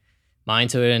like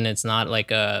mind to it, and it's not like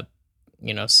a,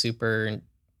 you know, super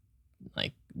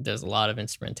like there's a lot of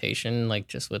instrumentation, like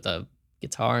just with a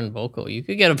guitar and vocal you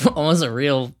could get almost a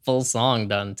real full song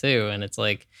done too. And it's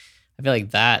like I feel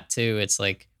like that too, it's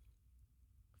like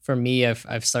for me,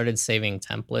 I've started saving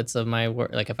templates of my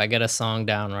work. Like if I get a song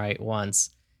down right once,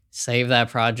 save that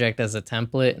project as a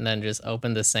template and then just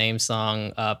open the same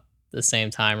song up the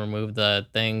same time, remove the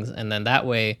things, and then that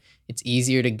way it's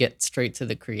easier to get straight to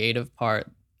the creative part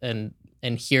and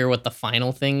hear what the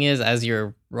final thing is as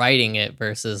you're writing it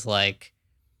versus like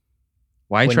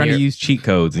why are you trying to use cheat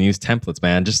codes and use templates,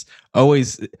 man? Just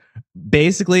always,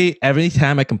 basically every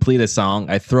time I complete a song,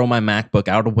 I throw my MacBook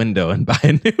out a window and buy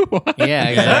a new one. Yeah,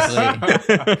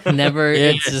 exactly.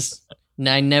 It's just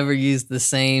I never use the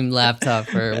same laptop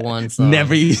for one song.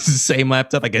 Never use the same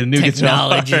laptop. I get a new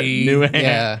technology, guitar, new amp.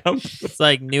 Yeah. It's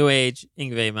like new age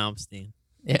Yngwie Malmsteen.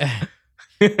 Yeah.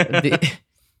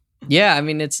 Yeah, I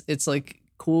mean it's like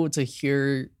cool to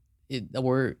hear it,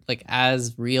 or like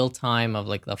as real time of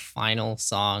like the final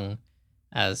song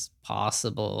as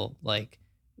possible, like,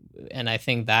 and I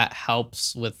think that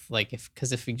helps with like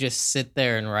because if you just sit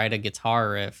there and write a guitar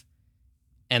riff,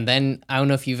 and then I don't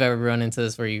know if you've ever run into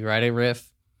this where you write a riff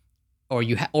or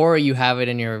you have it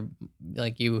in your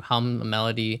like you hum a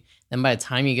melody, then by the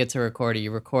time you get to record it,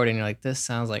 you record it and you're like, this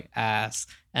sounds like ass,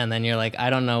 and then you're like, I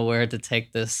don't know where to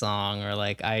take this song, or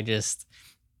like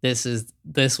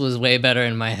this was way better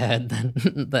in my head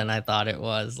than I thought it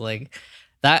was. Like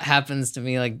that happens to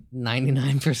me like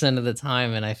 99% of the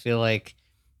time, and I feel like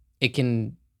it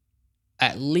can,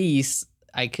 at least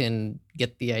I can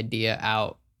get the idea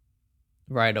out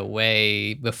right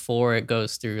away before it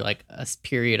goes through like a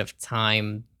period of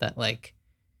time that like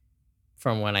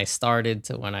from when I started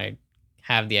to when I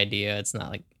have the idea. It's not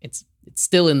like it's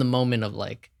still in the moment of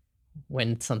like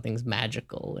when something's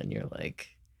magical and you're like,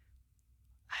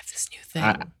 I have this new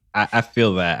thing. I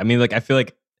feel that. I mean, like, I feel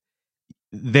like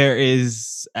there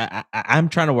is, I'm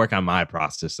trying to work on my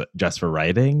process just for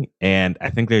writing. And I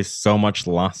think there's so much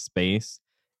lost space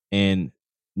in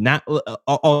not,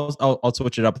 I'll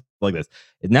switch it up like this.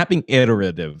 Not being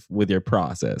iterative with your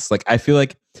process. Like, I feel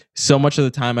like so much of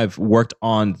the time I've worked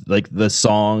on like the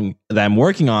song that I'm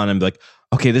working on and be like,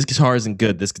 okay, this guitar isn't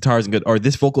good. This guitar isn't good. Or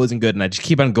this vocal isn't good. And I just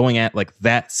keep on going at like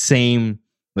that same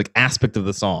like aspect of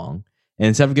the song. And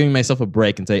instead of giving myself a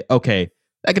break and say, okay,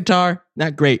 that guitar,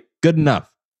 not great, good enough.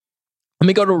 Let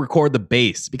me go to record the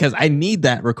bass because I need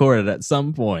that recorded at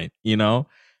some point, you know?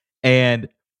 And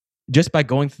just by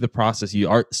going through the process,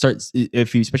 especially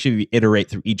if you iterate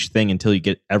through each thing until you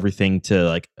get everything to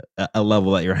like a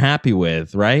level that you're happy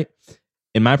with, right?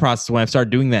 In my process, when I've started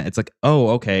doing that, it's like, oh,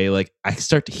 okay, like I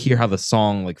start to hear how the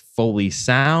song like fully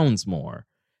sounds more.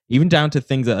 Even down to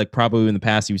things that like probably in the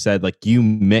past you said like you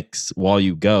mix while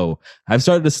you go. I've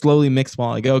started to slowly mix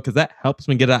while I go because that helps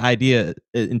me get an idea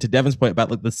into Devin's point about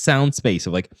like the sound space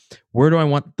of like where do I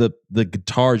want the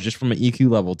guitars just from an EQ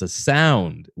level to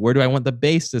sound? Where do I want the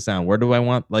bass to sound? Where do I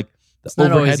want like the It's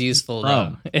not always useful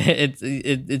though. It's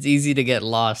easy to get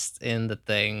lost in the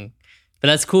thing, but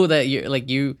that's cool that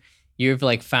you've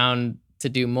like found to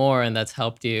do more and that's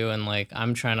helped you, and like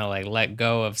I'm trying to like let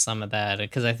go of some of that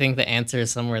because I think the answer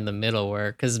is somewhere in the middle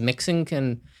where because mixing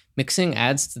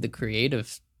adds to the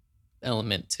creative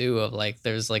element too of like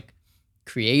there's like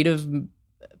creative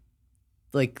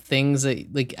like things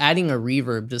that like adding a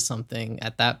reverb to something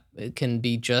at that it can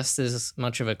be just as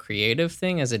much of a creative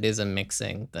thing as it is a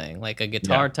mixing thing. Like a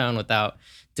guitar tone without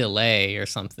delay or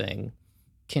something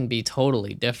can be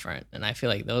totally different, and I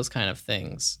feel like those kind of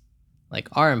things like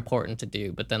are important to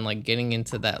do, but then like getting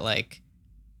into that like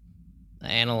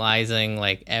analyzing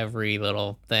like every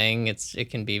little thing, it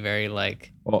can be very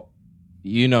like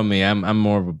you know me. I'm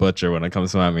more of a butcher when it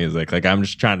comes to my music. Like I'm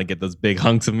just trying to get those big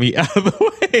hunks of meat out of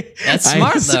the way. That's I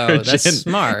ain't smart though. That's searching.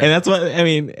 smart. And that's what I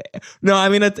mean. No, I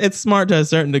mean it's smart to a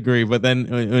certain degree, but then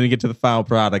when you get to the final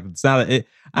product, it's not.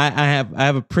 I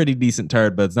have a pretty decent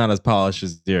turd, but it's not as polished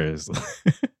as yours.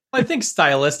 I think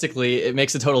stylistically, it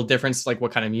makes a total difference, like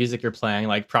what kind of music you're playing.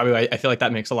 Like, probably, I feel like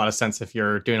that makes a lot of sense if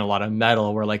you're doing a lot of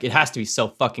metal, where like it has to be so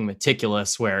fucking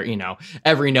meticulous, where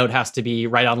every note has to be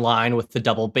right on line with the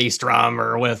double bass drum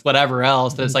or with whatever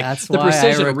else. That it's like That's the why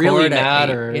precision I really record at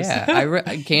matters.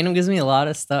 Yeah, Kingdom gives me a lot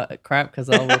of crap because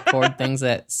I'll record things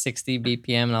at 60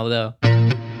 BPM and I'll go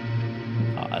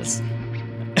pause.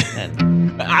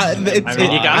 And I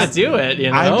mean, you gotta do it.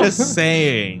 I'm just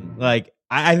saying, like,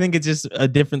 I think it's just a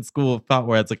different school of thought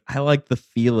where it's like I like the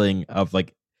feeling of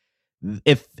like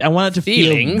if I want it to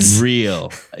Feelings? feel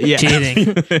real. Yeah.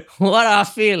 Cheating. what are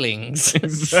feelings?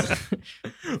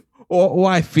 Or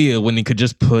I feel when you could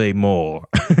just play more.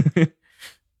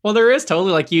 Well, there is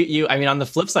totally like you. I mean, on the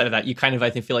flip side of that, you kind of,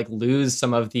 I think, feel like lose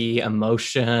some of the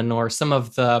emotion or some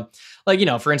of the, like,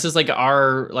 for instance, like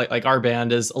our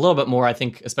band is a little bit more, I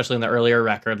think, especially in the earlier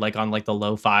record, like on like the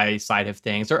lo-fi side of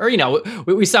things, or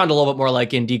we sound a little bit more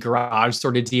like indie garage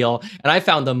sort of deal. And I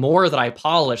found the more that I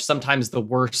polish, sometimes the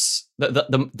worse,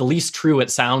 the least true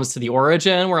it sounds to the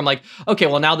origin. Where I'm like, okay,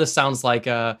 well now this sounds like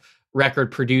a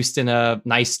record produced in a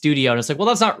nice studio, and it's like, well,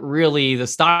 that's not really the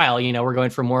style. We're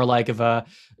going for more like of a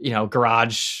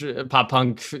garage pop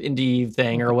punk indie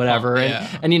thing or whatever.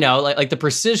 And like the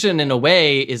precision in a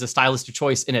way is a stylistic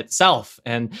choice in itself,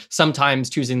 and sometimes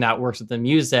choosing that works with the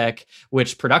music,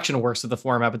 which production works with the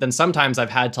format. But then sometimes I've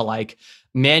had to like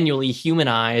manually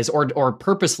humanize or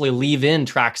purposefully leave in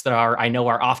tracks that I know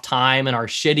are off time and are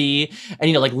shitty,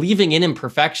 and like leaving in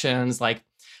imperfections. Like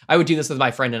I would do this with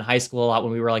my friend in high school a lot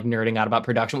when we were like nerding out about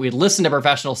production. We'd listen to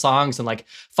professional songs and like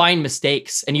find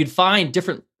mistakes, and you'd find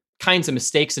different kinds of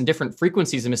mistakes and different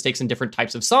frequencies of mistakes in different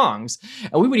types of songs.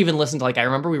 And we would even listen to like, I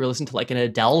remember we were listening to like an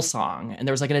Adele song, and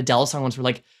there was like an Adele song once we're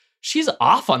like, she's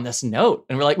off on this note.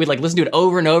 And we'd like listen to it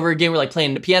over and over again. We're like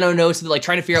playing piano notes, like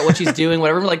trying to figure out what she's doing,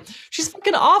 whatever. We're like, she's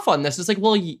fucking off on this. It's like,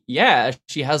 well, yeah,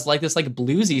 she has like this like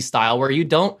bluesy style where you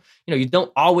don't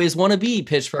always want to be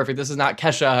pitch perfect. This is not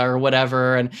Kesha or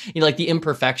whatever. And, like the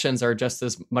imperfections are just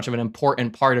as much of an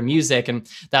important part of music. And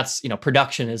that's,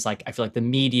 production is like, I feel like the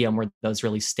medium where those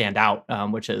really stand out,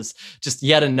 which is just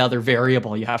yet another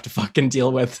variable you have to fucking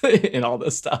deal with in all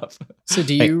this stuff. So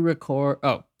do you record?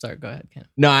 Oh, sorry. Go ahead, Ken.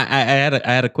 No, I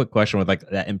had a quick question with like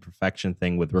that imperfection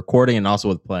thing with recording and also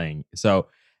with playing. So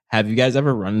have you guys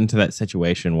ever run into that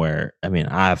situation where, I mean,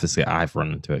 obviously I've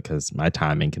run into it because my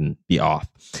timing can be off.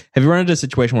 Have you run into a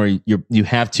situation where you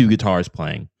have two guitars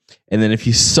playing, and then if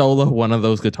you solo one of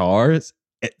those guitars,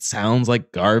 it sounds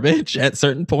like garbage at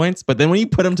certain points, but then when you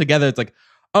put them together, it's like,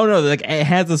 oh no, like it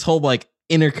has this whole like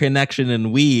interconnection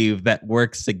and weave that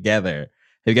works together.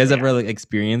 Have you guys ever like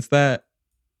experienced that?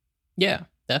 Yeah,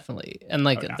 definitely. And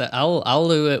like I'll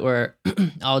do it where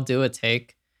I'll do a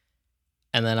take.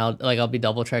 And then I'll be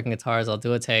double tracking guitars. I'll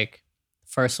do a take.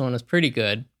 First one was pretty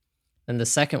good. And the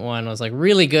second one was like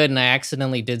really good. And I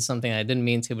accidentally did something I didn't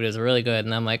mean to, but it was really good.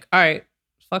 And I'm like, all right,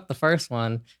 fuck the first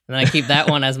one. And then I keep that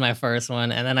one as my first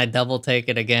one. And then I double take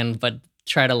it again, but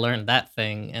try to learn that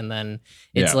thing. And then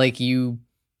it's like you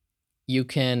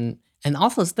can. And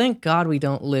also, thank God we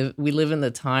live in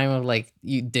the time of like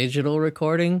digital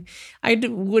recording. I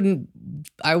wouldn't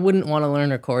want to learn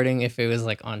recording if it was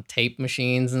like on tape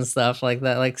machines and stuff like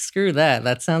that. Like, screw that.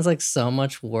 That sounds like so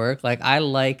much work. Like, I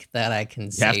like that I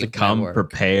can save You have to come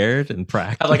prepared and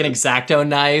practice. Have like an X-Acto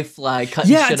knife, like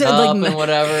cutting shit up and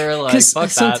whatever. Like,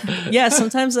 fuck that. Yeah,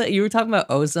 sometimes you were talking about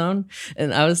ozone,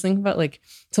 and I was thinking about like,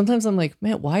 sometimes I'm like,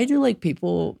 man, why do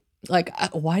people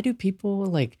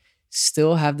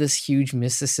still have this huge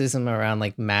mysticism around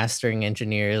like mastering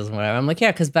engineers and whatever? I'm like,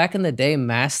 yeah, because back in the day,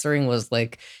 mastering was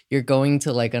like you're going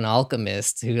to like an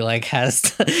alchemist who like has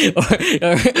to,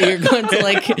 or you're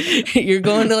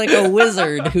going to like a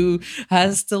wizard who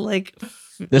has to like.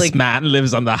 This man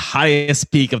lives on the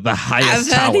highest peak of the highest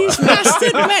tower. He's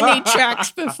mastered many tracks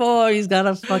before. He's got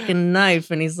a fucking knife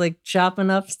and he's like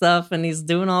chopping up stuff and he's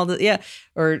doing all the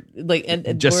or like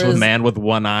and just a man with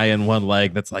one eye and one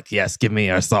leg that's like, yes, give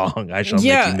me a song, I shall make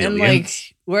you millions. And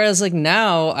like whereas like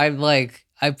now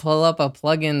I pull up a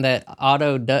plugin that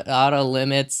auto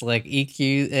limits like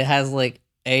EQ. It has like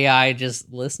AI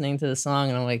just listening to the song,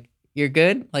 and I'm like, you're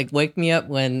good? Like, wake me up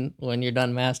when you're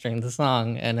done mastering the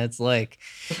song. And it's like,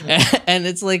 and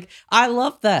it's like, I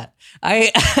love that.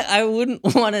 I wouldn't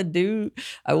want to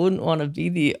be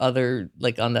the other,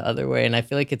 like on the other way. And I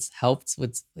feel like it helps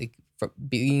with like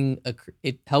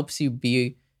it helps you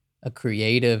be a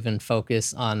creative and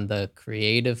focus on the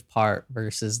creative part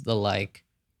versus the like,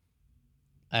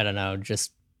 I don't know,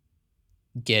 just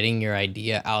getting your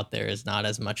idea out there is not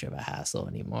as much of a hassle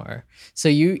anymore. So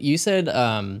you said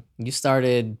you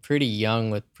started pretty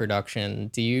young with production.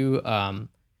 Do you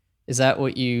is that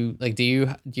what you like? Do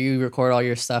you record all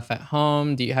your stuff at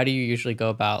home? How do you usually go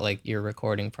about like your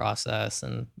recording process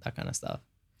and that kind of stuff?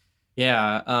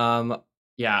 Yeah.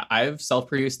 Yeah, I've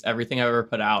self-produced everything I've ever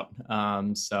put out. I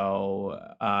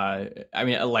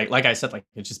mean, like I said, like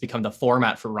it's just become the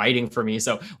format for writing for me.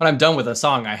 So when I'm done with a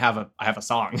song, I have a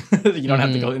song. You don't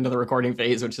have to go into the recording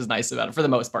phase, which is nice about it for the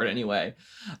most part, anyway.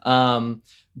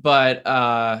 But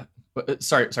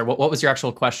sorry, what was your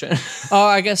actual question? Oh,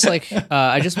 I guess like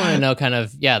I just want to know kind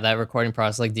of that recording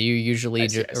process. Like, do you usually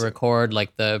record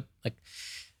like the like?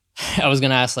 I was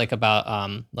gonna ask like about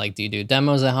like do you do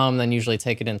demos at home, then usually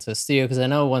take it into a studio? Because I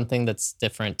know one thing that's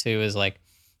different too is like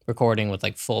recording with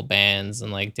like full bands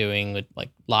and like doing with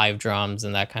like live drums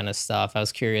and that kind of stuff. I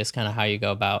was curious kind of how you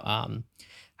go about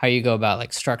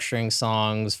like structuring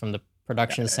songs from the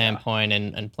production standpoint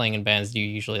and playing in bands. Do you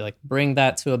usually like bring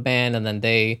that to a band and then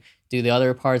they do the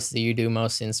other parts? Do you do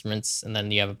most instruments and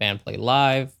then you have a band play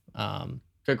live?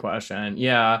 Good question.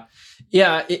 Yeah.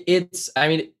 It's, I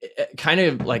mean, kind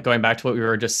of like going back to what we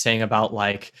were just saying about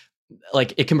like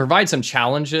it can provide some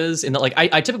challenges in that, like,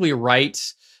 I typically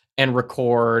write and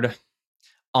record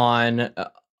on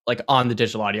on the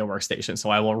digital audio workstation. So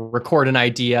I will record an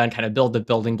idea and kind of build the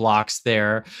building blocks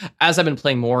there. As I've been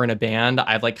playing more in a band,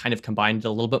 I've like kind of combined it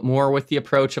a little bit more with the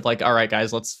approach of like, all right,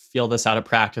 guys, let's feel this out of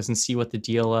practice and see what the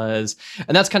deal is.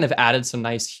 And that's kind of added some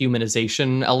nice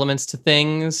humanization elements to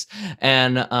things.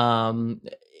 And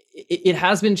it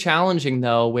has been challenging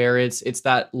though, where it's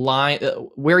that line,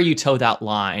 where you toe that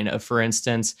line of, for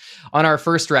instance, on our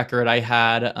first record, I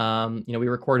had, we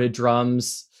recorded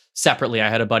drums separately. I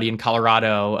had a buddy in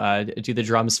Colorado do the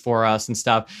drums for us and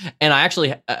stuff. And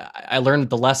I learned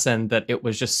the lesson that it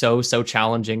was just so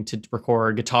challenging to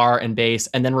record guitar and bass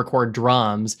and then record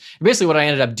drums. And basically what I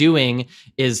ended up doing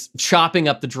is chopping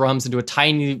up the drums into a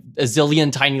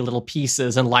zillion tiny little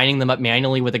pieces and lining them up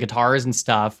manually with the guitars and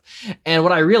stuff. And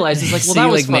what I realized is like, well, so that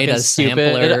was like made fucking a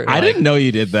stupid. sampler. I didn't know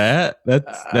you did that.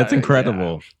 That's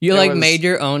incredible. You like made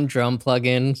your own drum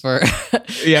plugin for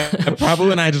Yeah,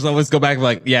 probably. And I just always go back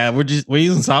like, we're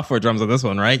using software drums on this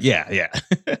one, right? Yeah.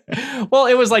 Well,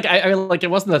 it was like I like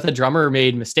it wasn't that the drummer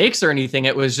made mistakes or anything.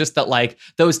 It was just that like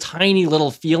those tiny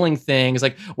little feeling things.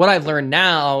 Like what I've learned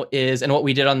now is, and what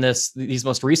we did on these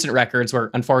most recent records, where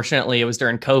unfortunately it was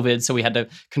during COVID, so we had to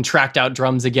contract out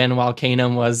drums again while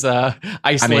Kanem was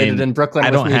isolated in Brooklyn. I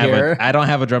don't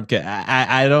have a drum kit.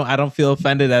 I don't feel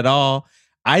offended at all.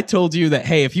 I told you that,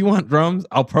 hey, if you want drums,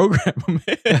 I'll program them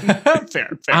in.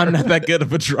 Fair. I'm not that good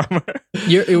of a drummer.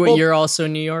 You're also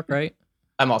in New York, right?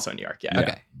 I'm also in New York, yeah.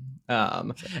 Okay.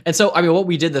 And so, I mean, what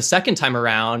we did the second time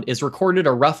around is recorded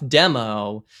a rough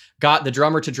demo, got the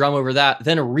drummer to drum over that,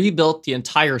 then rebuilt the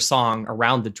entire song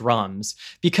around the drums,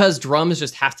 because drums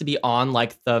just have to be on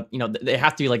like they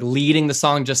have to be like leading the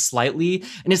song just slightly.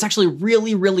 And it's actually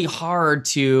really, really hard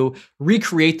to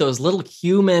recreate those little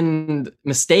human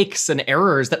mistakes and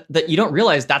errors that you don't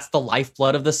realize that's the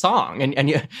lifeblood of the song.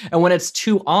 And when it's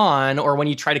too on, or when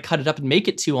you try to cut it up and make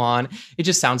it too on, it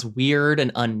just sounds weird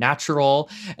and unnatural.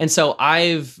 And so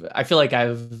I feel like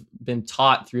I've been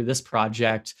taught through this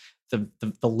project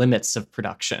the limits of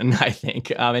production, I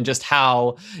think, and just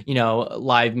how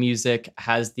live music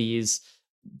has these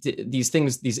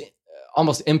things, these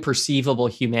almost imperceivable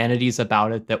humanities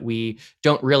about it that we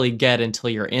don't really get until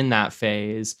you're in that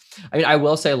phase. I mean, I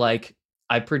will say, like,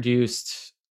 I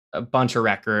produced a bunch of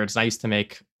records. I used to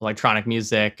make electronic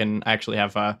music, and I actually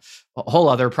have a whole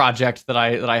other project that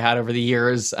I had over the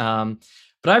years.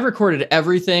 But I've recorded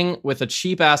everything with a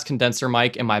cheap ass condenser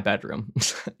mic in my bedroom.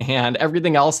 And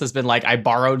everything else has been like, I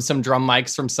borrowed some drum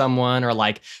mics from someone, or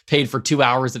like paid for 2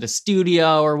 hours at a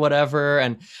studio or whatever.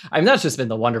 And I mean, that's just been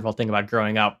the wonderful thing about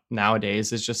growing up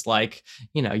nowadays, is just like,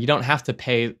 you don't have to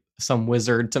pay some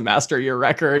wizard to master your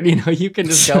record. You can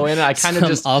just go in, and I kind of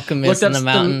just alchemist in the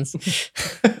mountains.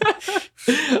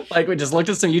 Like, we just looked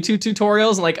at some YouTube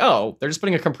tutorials and like, oh, they're just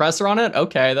putting a compressor on it.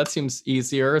 Okay, that seems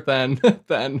easier than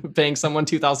paying someone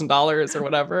 $2,000 or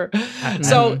whatever.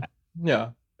 So yeah.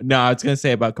 No, I was gonna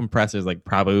say about compressors, like,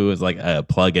 probably was like a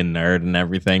plug-in nerd and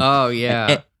everything. Oh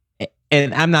yeah.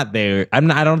 And I'm not there. I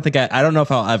don't know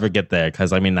if I'll ever get there,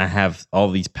 because I mean, I have all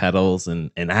these pedals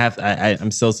and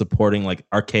I'm still supporting like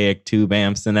archaic tube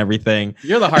amps and everything.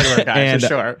 You're the hardware guy for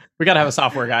sure. We gotta have a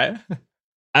software guy.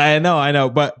 I know,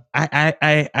 but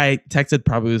I texted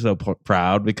probably so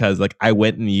proud because like I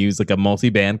went and used like a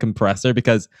multi-band compressor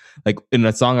because like in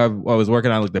a song I was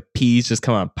working on, like the P's just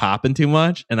come on popping too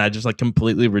much, and I just like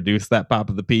completely reduced that pop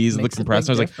of the P's of the Makes a big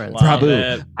compressor. I was like, difference. Love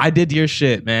Prabhu, it. I did your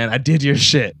shit, man. I did your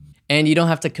shit. And you don't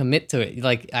have to commit to it.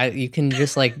 Like you can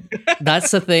just like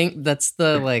that's the thing. That's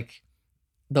the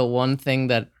one thing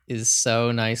that is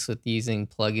so nice with using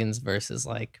plugins versus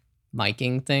like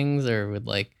miking things or with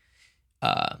like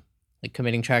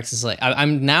committing tracks is like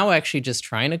I'm now actually just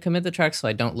trying to commit the tracks so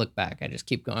I don't look back. I just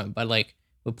keep going. But like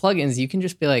with plugins, you can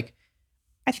just be like,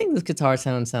 I think this guitar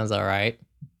sounds all right,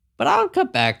 but I'll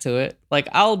cut back to it. Like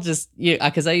I'll just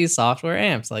because I use software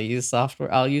amps. I'll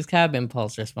use cab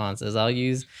impulse responses. I'll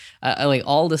use like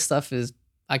all the stuff is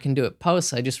I can do it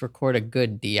post. I just record a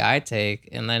good DI take,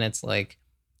 and then it's like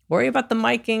worry about the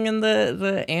miking and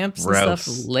the amps and stuff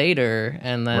later,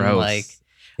 and then like.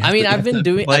 I mean, I've been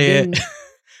doing. You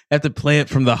have to play it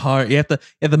from the heart. You have to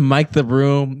mic the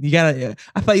room. You gotta.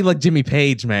 I thought you liked Jimmy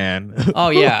Page, man. Oh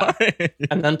yeah,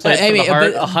 and then play it from the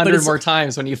heart 100 more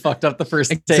times when you fucked up the first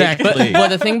take. Exactly. But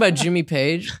the thing about Jimmy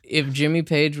Page, if Jimmy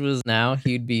Page was now,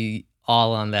 he'd be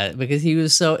all on that because he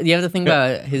was so. You have to think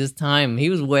about his time. He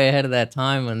was way ahead of that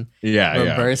time when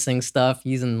reversing stuff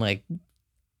using like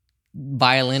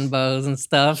violin bows and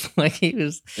stuff. Like he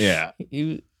was. Yeah.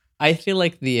 I feel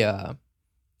like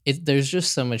there's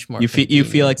just so much more. You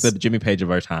feel like the Jimmy Page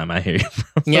of our time. I hear you.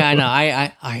 Yeah, I know.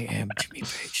 I am Jimmy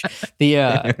Page.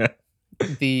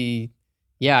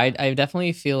 I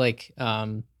definitely feel like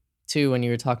too when you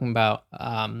were talking about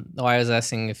why I was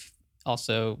asking if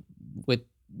also with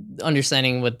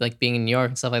understanding with like being in New York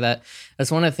and stuff like that.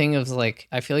 That's one of the things of like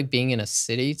I feel like being in a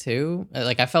city too.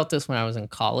 Like I felt this when I was in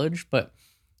college, but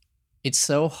it's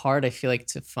so hard, I feel like,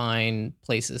 to find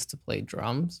places to play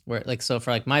drums where like, so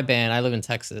for like my band, I live in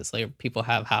Texas, like people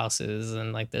have houses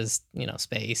and like there's,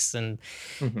 space and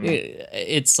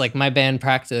it's like my band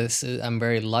practice. I'm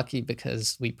very lucky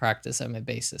because we practice at my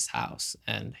bassist's house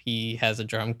and he has a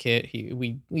drum kit.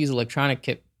 We use electronic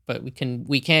kit, but we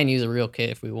can use a real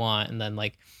kit if we want. And then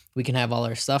like we can have all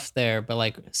our stuff there. But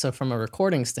like, so from a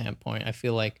recording standpoint, I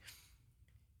feel like,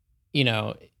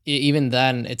 even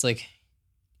then it's like,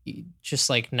 just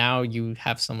like now you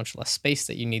have so much less space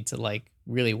that you need to like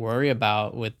really worry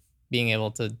about with being able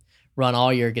to run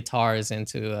all your guitars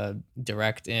into a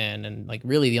direct in, and like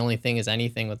really the only thing is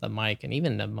anything with a mic, and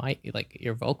even the mic, like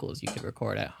your vocals you could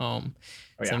record at home.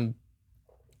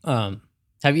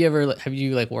 Have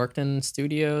you like worked in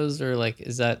studios or like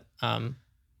is that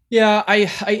Yeah,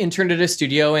 I interned at a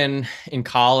studio in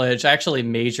college. I actually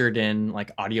majored in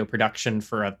like audio production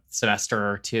for a semester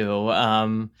or two.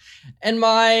 And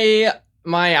my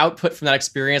output from that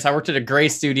experience, I worked at a gray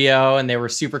studio and they were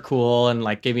super cool and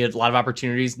like gave me a lot of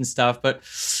opportunities and stuff. But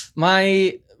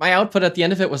my output at the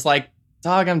end of it was like,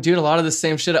 dog, I'm doing a lot of the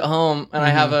same shit at home, and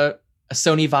I have a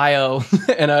Sony Vaio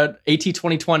and a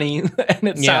AT2020, and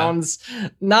it sounds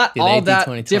not all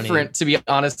that different, to be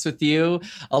honest with you.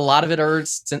 A lot of it are,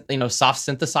 soft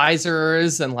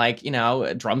synthesizers and like,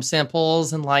 drum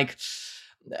samples and like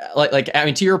I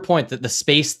mean, to your point that the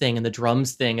space thing and the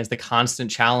drums thing is the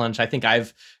constant challenge. I think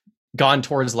I've gone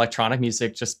towards electronic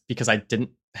music just because I didn't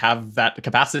have that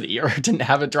capacity or didn't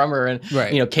have a drummer. And,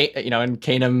 and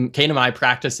Kanem and I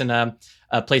practice in a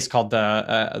place called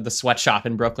the Sweatshop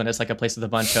in Brooklyn. It's like a place with a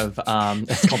bunch of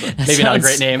it's called maybe not a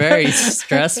great name. Very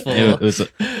stressful.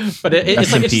 But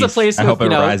it's like it's just a place. I hope it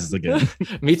rises again.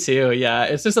 Me too. Yeah,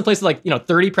 it's just a place with like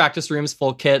 30 practice rooms,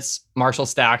 full kits, Marshall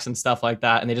stacks, and stuff like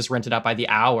that, and they just rent it out by the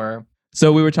hour.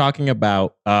 So we were talking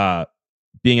about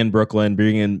being in Brooklyn,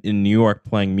 being in New York,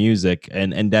 playing music,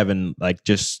 and Devin, like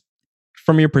just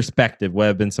from your perspective, what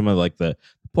have been some of like the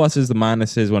pluses, the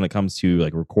minuses when it comes to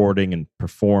like recording and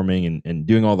performing and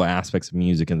doing all the aspects of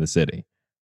music in the city?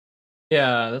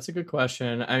 Yeah, that's a good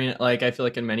question. I mean, like, I feel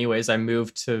like in many ways I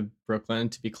moved to Brooklyn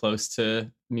to be close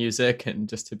to music and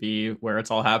just to be where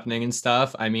it's all happening and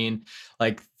stuff. I mean,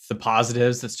 like the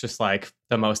positives, it's just like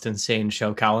the most insane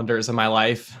show calendars of my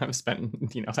life. I've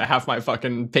spent, half my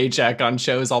fucking paycheck on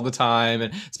shows all the time.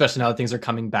 And especially now that things are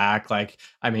coming back, like,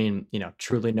 I mean,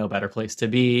 truly no better place to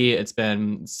be. It's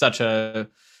been such a,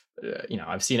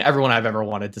 I've seen everyone I've ever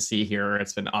wanted to see here.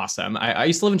 It's been awesome. I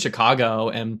used to live in Chicago,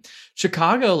 and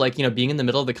Chicago, like, being in the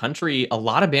middle of the country, a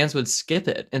lot of bands would skip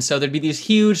it. And so there'd be these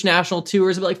huge national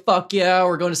tours. They'd be like, fuck yeah,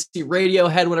 we're going to see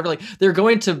Radiohead, whatever. Like, they're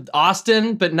going to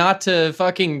Austin, but not to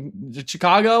fucking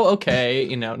Chicago.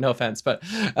 Okay. No offense, but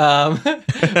a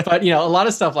lot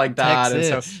of stuff like that.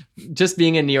 Texas. And so just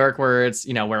being in New York where it's,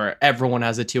 where everyone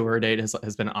has a tour date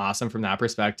has been awesome from that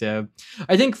perspective.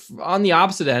 I think on the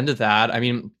opposite end of that, I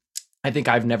mean, I think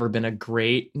I've never been a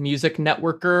great music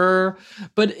networker,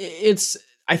 but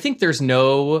I think there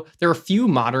are a few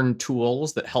modern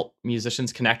tools that help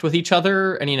musicians connect with each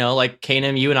other. And, like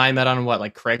Kanem, you and I met on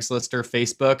like Craigslist or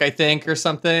Facebook, I think, or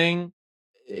something.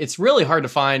 It's really hard to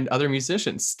find other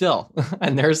musicians still.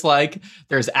 And there's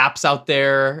apps out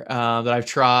there that I've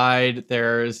tried.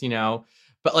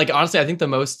 But like, honestly, I think the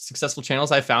most successful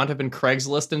channels I found have been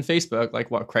Craigslist and Facebook.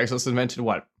 Like what Craigslist was invented,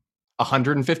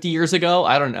 150 years ago?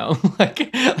 I don't know.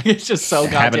 like it's just so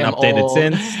goddamn haven't updated old.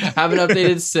 since. Haven't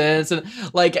updated since. And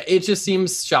like, it just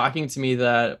seems shocking to me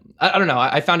that I don't know.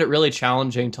 I found it really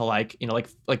challenging to like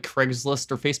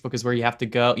Craigslist or Facebook is where you have to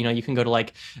go. You can go to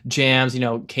like jams.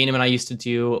 Kanem and I used to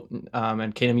do,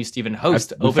 and Kanem used to even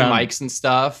host open mics and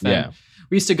stuff. And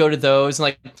we used to go to those, and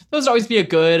like those would always be a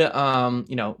good,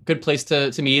 good place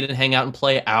to meet and hang out and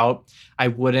play out. I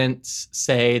wouldn't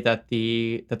say that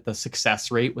the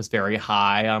success rate was very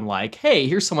high on like, hey,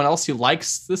 here's someone else who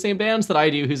likes the same bands that I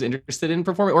do, who's interested in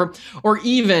performing, or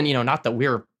even, not that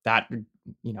we're that,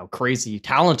 crazy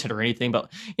talented or anything,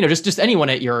 but just anyone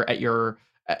at your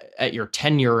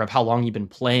tenure of how long you've been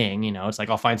playing. It's like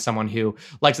I'll find someone who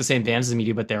likes the same bands as me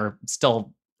do, but they're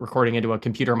still recording into a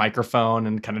computer microphone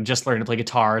and kind of just learning to play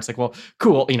guitar. It's like, well,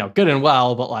 cool, good and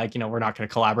well, but like, we're not going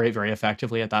to collaborate very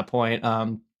effectively at that point.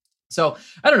 So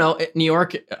I don't know, New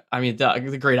York, I mean,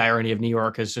 the great irony of New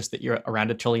York is just that you're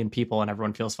around a trillion people and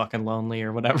everyone feels fucking lonely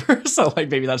or whatever. So like,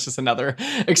 maybe that's just another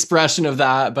expression of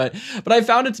that. But I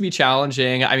found it to be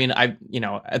challenging. I mean,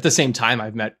 at the same time,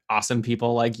 I've met awesome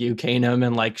people like you, Kanem,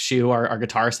 and like Shu, our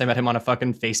guitarist. I met him on a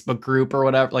fucking Facebook group or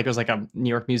whatever. Like it was like a New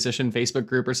York musician Facebook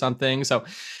group or something. So,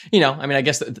 I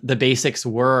guess the basics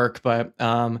work, but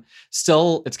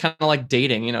still it's kind of like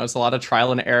dating, it's a lot of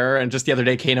trial and error. And just the other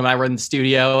day, Kanem and I were in the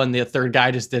studio and the third guy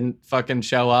just didn't fucking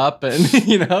show up, and so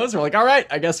we're like, all right,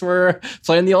 I guess we're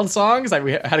playing the old songs.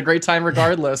 We had a great time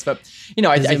regardless, but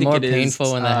I think it more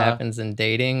painful when that happens in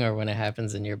dating or when it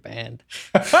happens in your band.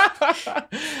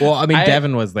 Well, I mean,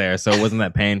 Devin was there, so it wasn't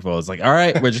that painful. It's like, all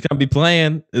right, we're just gonna be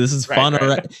playing. This is fun.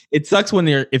 Right. It sucks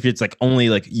if it's like only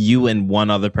like you and one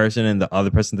other person, and the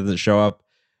other person doesn't show up.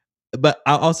 But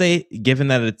I'll say, given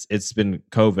that it's been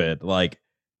COVID, like.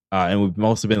 And we've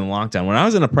mostly been in lockdown. When I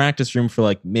was in a practice room for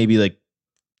like maybe like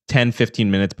 10, 15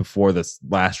 minutes before this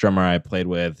last drummer I played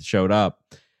with showed up,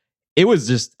 I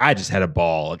just had a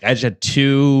ball. Like I just had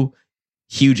 2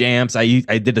 huge amps. I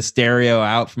did a stereo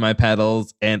out for my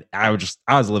pedals, and I was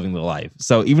living the life.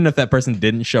 So even if that person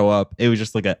didn't show up, it was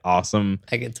just like an awesome,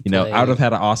 I get to play. I would have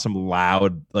had an awesome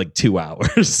loud like 2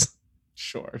 hours.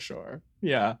 Sure.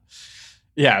 Yeah.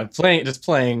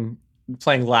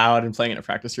 Playing loud and playing in a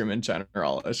practice room in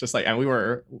general. It's just like, and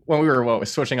when we were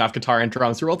switching off guitar and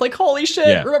drums, we were both like, holy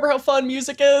shit, remember how fun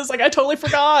music is? Like I totally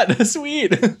forgot.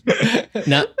 Sweet.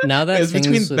 now that it's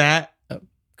between that.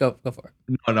 Go for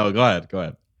it. No, go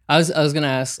ahead. I was gonna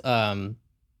ask, now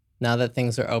that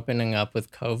things are opening up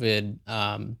with COVID,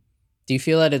 do you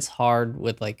feel that it's hard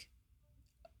with like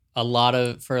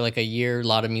for like a year, a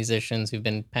lot of musicians who've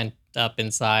been pent up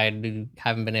inside who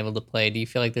haven't been able to play? Do you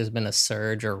feel like there's been a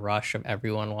surge or rush of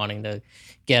everyone wanting to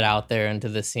get out there into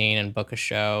the scene and book a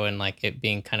show, and like it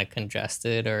being kind of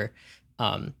congested? Or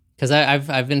because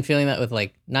I've been feeling that with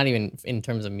like, not even in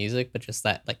terms of music, but just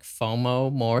that like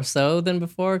FOMO more so than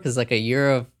before, because like a year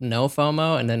of no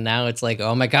FOMO, and then now it's like,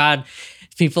 oh my god,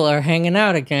 people are hanging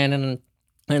out again,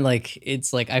 and like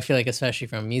it's like, I feel like especially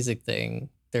from a music thing,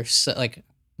 there's so, like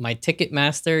my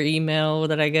Ticketmaster email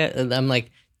that I get, I'm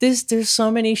like, there's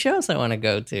so many shows I want to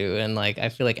go to, and like I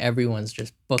feel like everyone's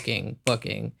just booking.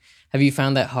 Have you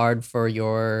found that hard for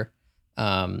your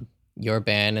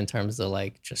band in terms of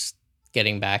like just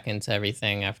getting back into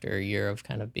everything after a year of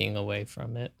kind of being away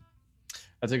from it?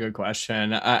 That's a good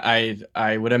question.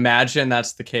 I would imagine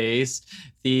that's the case.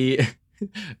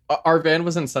 Our band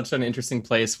was in such an interesting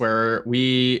place where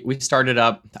we started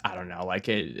up, I don't know,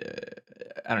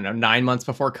 9 months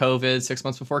before COVID, 6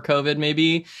 months before COVID,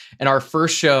 maybe. And our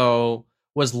first show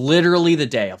was literally the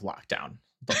day of lockdown,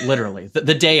 but literally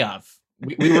the day of.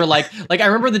 We were like I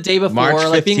remember the day before, March 15th.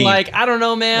 Like being like, I don't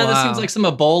know, man, This seems like some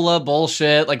Ebola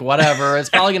bullshit, like whatever. It's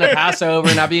probably going to pass over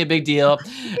and not be a big deal.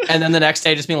 And then the next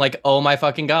day just being like, oh my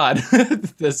fucking God,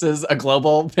 this is a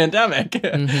global pandemic.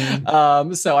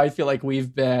 Mm-hmm. So I feel like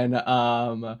we've been,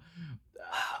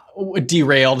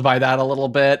 derailed by that a little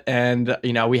bit, and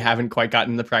we haven't quite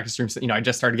gotten the practice room. I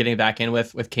just started getting back in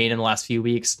with Kane in the last few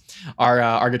weeks. Our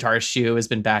guitarist Shu has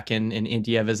been back in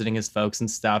India visiting his folks and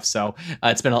stuff, so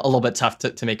it's been a little bit tough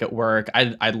to make it work.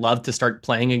 I'd love to start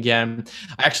playing again.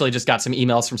 I actually just got some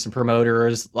emails from some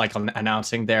promoters like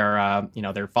announcing their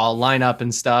their fall lineup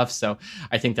and stuff, so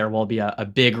I think there will be a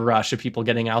big rush of people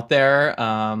getting out there,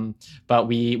 but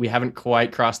we haven't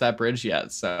quite crossed that bridge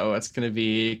yet, so it's gonna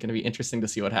be interesting to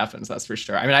see what happens. That's for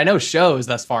sure. I mean, I know shows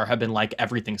thus far have been like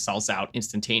everything sells out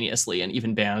instantaneously, and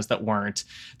even bands that weren't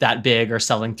that big are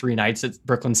selling 3 nights at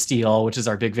Brooklyn Steel, which is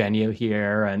our big venue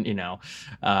here, and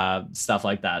stuff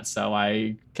like that. So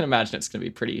I can imagine it's going to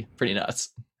be pretty nuts.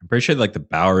 I'm pretty sure like the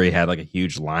Bowery had like a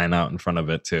huge line out in front of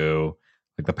it too,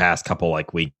 like the past couple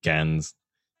like weekends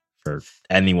for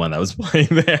anyone that was playing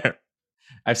there.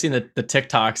 I've seen the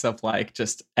TikToks of like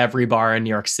just every bar in New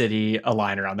York City, a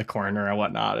line around the corner and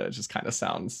whatnot. It just kind of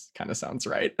sounds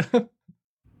right.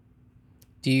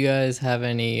 Do you guys have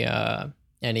any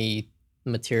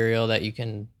material that you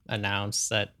can announce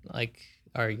that like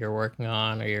you're working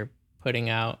on or you're putting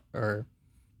out, or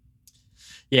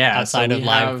outside of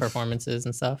live performances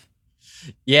and stuff?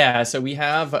 Yeah, so we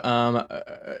have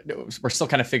we're still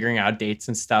kind of figuring out dates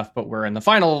and stuff, but we're in the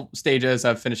final stages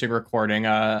of finishing recording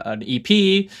an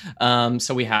EP.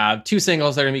 So we have 2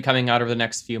 singles that are gonna be coming out over the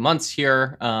next few months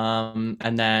here,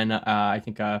 and then I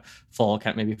think a full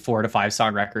kind of maybe 4 to 5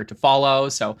 song record to follow.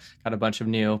 So got a bunch of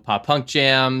new pop punk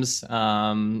jams,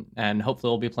 and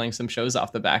hopefully we'll be playing some shows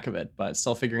off the back of it, but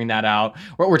still figuring that out.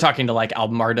 We're talking to like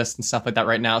album artists and stuff like that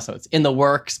right now, so it's in the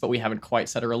works, but we haven't quite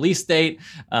set a release date.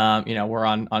 We're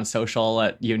on social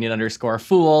at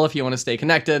union_fool if you want to stay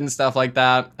connected and stuff like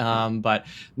that. But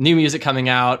new music coming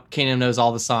out. Kanan knows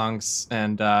all the songs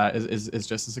and is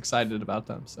just as excited about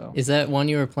them. So is that one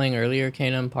you were playing earlier,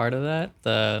 Kanan, part of that?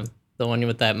 The one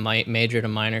with that major to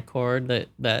minor chord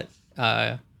that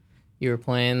you were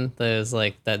playing? There's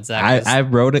like that Zach. I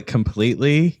wrote it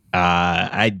completely.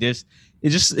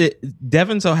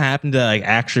 Devin so happened to like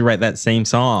actually write that same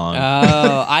song.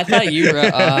 Oh, I thought you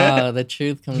wrote. Oh, the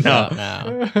truth comes out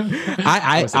now.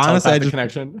 I honestly just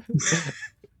connection.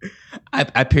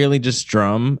 I purely just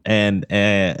drum and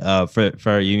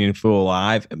for Union Fool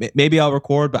Live. Maybe I'll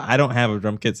record, but I don't have a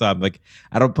drum kit, so I'm like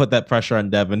I don't put that pressure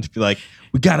on Devin to be like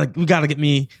we gotta get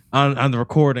me on the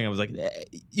recording. I was like,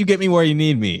 you get me where you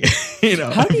need me.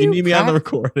 If you need me on the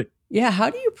recording. Yeah, how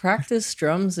do you practice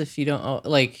drums if you don't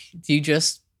like? Do you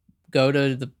just go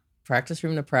to the practice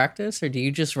room to practice, or do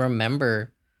you just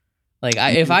remember? Like,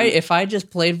 if I just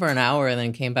played for an hour and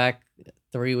then came back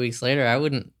 3 weeks later, I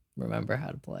wouldn't remember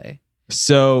how to play.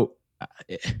 So,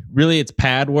 really, it's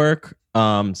pad work.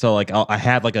 So like I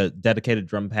have like a dedicated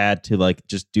drum pad to like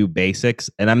just do basics,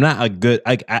 and I'm not a good.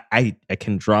 I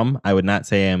can drum. I would not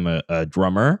say I'm a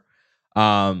drummer.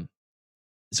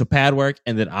 So pad work,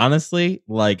 and then honestly,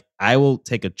 like I will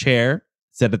take a chair,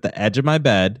 sit at the edge of my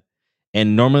bed,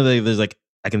 and normally there's like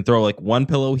I can throw like one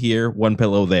pillow here, one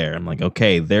pillow there. I'm like,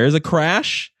 okay, there's a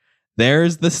crash,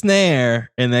 there's the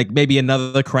snare, and like maybe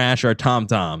another crash or a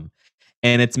tom-tom.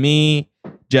 And it's me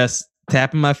just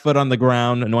tapping my foot on the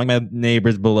ground, annoying my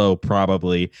neighbors below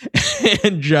probably,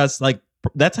 and just like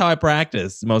that's how I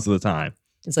practice most of the time.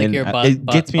 It's like you're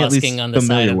busking on the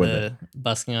side of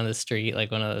busking on the street,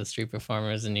 like one of those street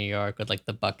performers in New York with like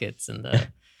the buckets and the.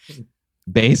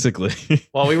 Basically.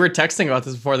 Well, we were texting about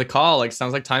this before the call. Like,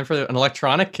 sounds like time for an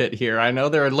electronic kit here. I know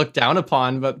they're looked down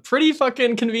upon, but pretty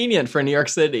fucking convenient for New York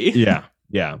City. Yeah.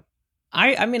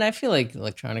 I mean, I feel like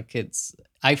electronic kits.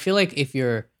 I feel like if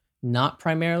you're not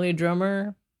primarily a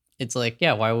drummer, it's like,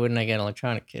 yeah, why wouldn't I get an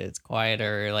electronic kit? It's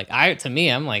quieter. Like to me,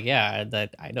 I'm like, yeah,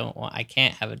 that I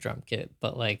can't have a drum kit.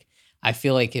 But like, I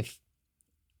feel like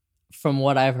from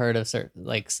what I've heard of certain,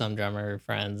 like some drummer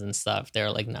friends and stuff, they're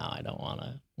like, no, I don't want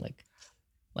to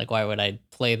like, why would I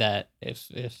play that if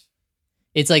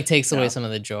it's like takes away some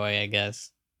of the joy, I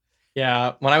guess.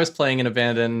 Yeah, when I was playing in a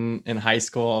band in high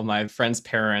school, my friend's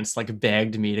parents like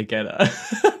begged me to get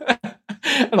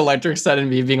an electric set, and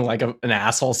me being like an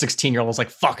asshole 16-year-old was like,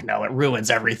 fuck no, it ruins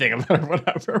everything or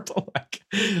whatever. But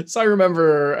like, so I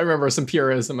remember some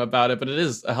purism about it, but it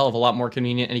is a hell of a lot more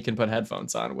convenient, and you can put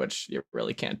headphones on, which you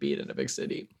really can't beat in a big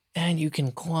city. And you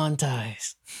can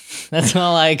quantize. That's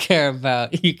all I care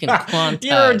about. You can quantize.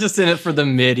 You're just in it for the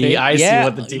MIDI. I see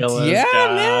what the deal is. Yeah,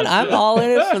 man, I'm all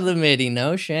in it for the MIDI.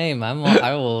 No shame. I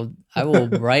will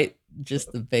write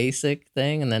just the basic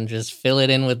thing and then just fill it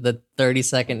in with the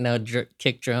 30-second note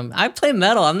kick drum. I play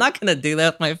metal. I'm not gonna do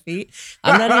that with my feet.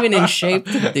 I'm not even in shape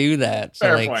to do that. So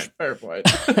Fair point.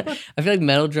 I feel like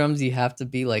metal drums, you have to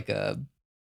be like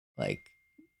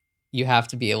you have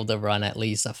to be able to run at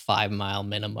least a 5-mile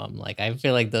minimum. Like I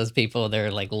feel like those people,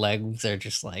 their like legs are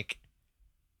just like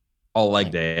All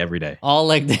leg day, every day. all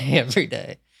leg day every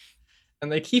day.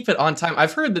 And they keep it on time.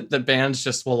 I've heard that the bands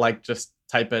just will like just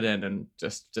type it in and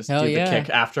just do Hell the yeah. kick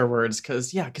afterwards.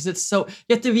 Cause it's so,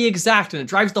 you have to be exact and it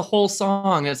drives the whole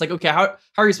song. And it's like, okay, how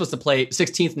are you supposed to play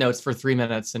 16th notes for 3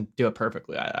 minutes and do it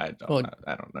perfectly? I don't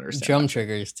understand. Drum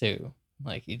triggers too.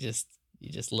 Like you just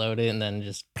load it and then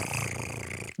just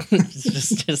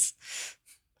just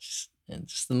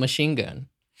the machine gun.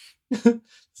 This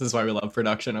is why we love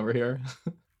production over here.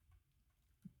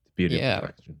 Beautiful. Yeah.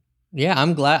 Yeah,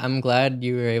 I'm glad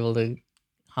you were able to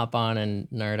hop on and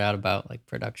nerd out about like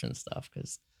production stuff,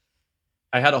 because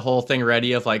I had a whole thing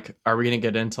ready of like, are we gonna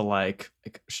get into like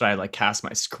should I like cast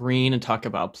my screen and talk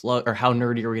about plug, or how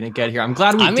nerdy are we gonna get here? I'm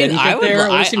glad we didn't get there.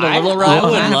 It seemed a little rough.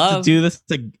 We'll have love- to do this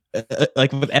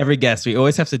like with every guest. We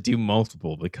always have to do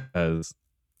multiple because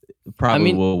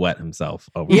probably will wet himself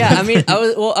over. yeah, this. I mean,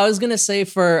 I was gonna say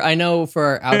I know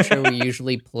for our outro we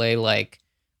usually play like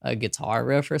a guitar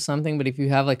riff or something, but if you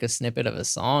have like a snippet of a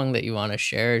song that you want to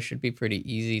share, it should be pretty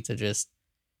easy to just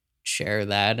share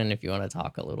that. And if you want to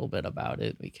talk a little bit about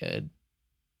it, we could.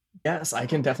 Yes, I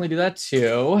can definitely do that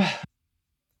too. All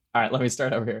right, let me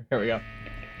start over here. Here we go.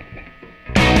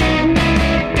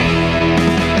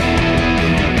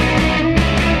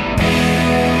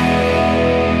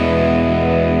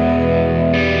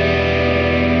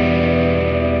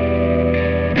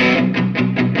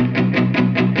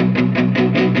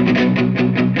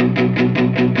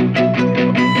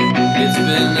 It's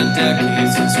been a decade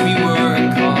since we were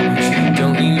in college.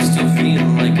 Don't used to feel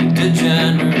like a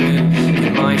degenerate.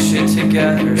 Get my shit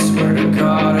together, swear to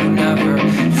God I've never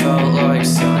felt like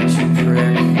such a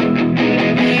prick.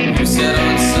 You said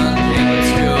on Sunday,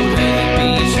 let's go to the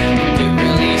beach. Get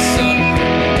really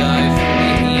sunburned, die from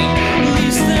the heat. At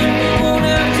least then we won't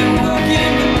have to walk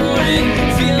in the morning,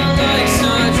 feeling like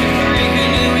such a freak.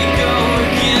 And here we go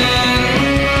again.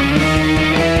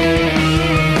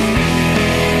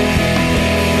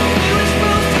 We were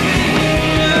supposed to be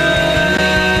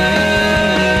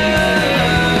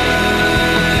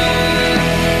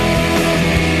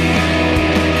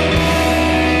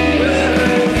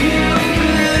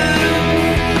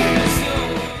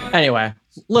Anyway,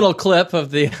 little clip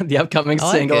of the upcoming I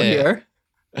like single it. here.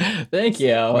 Thank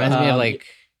you. Reminds me of like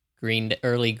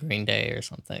early Green Day or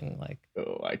something. Like,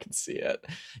 Oh, I can see it.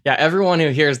 Yeah, everyone who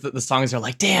hears the songs are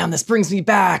like, damn, this brings me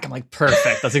back. I'm like,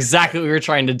 perfect. That's exactly what we were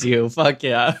trying to do. Fuck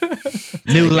yeah.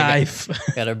 New life.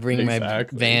 gotta bring my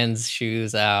Exactly. Vans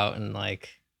shoes out and like,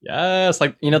 Yes,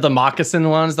 like, the moccasin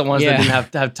ones, the ones Yeah. that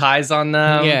didn't have ties on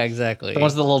them. yeah, exactly. The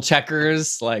ones with the little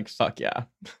checkers. Like, fuck yeah.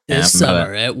 This Yeah, I'm about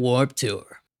summer at Warped Tour.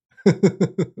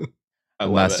 I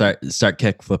love it. Start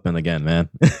kick flipping again, man.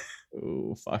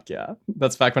 Ooh, fuck yeah.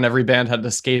 That's back when every band had to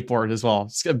skateboard as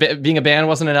well. Being a band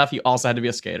wasn't enough. You also had to be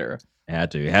a skater. You had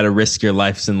to risk your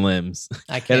lives and limbs.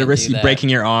 I You had to can't risk do you that.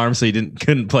 breaking your arm so you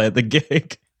couldn't play at the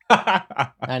gig.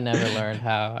 I never learned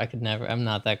how. I could never. I'm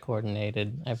not that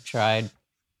coordinated. I've tried.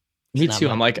 Me Not too.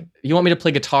 my- I'm like, you want me to play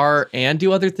guitar and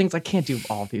do other things? I can't do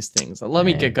all these things. Let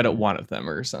me Yeah. get good at one of them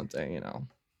or something,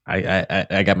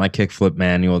 I got my kickflip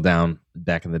manual down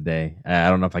back in the day. I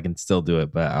don't know if I can still do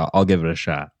it, but I'll give it a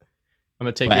shot. I'm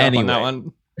gonna take But you up on that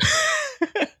anyway.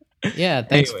 one. Yeah,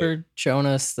 thanks Anyway. for showing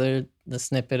us the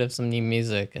snippet of some new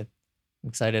music. I'm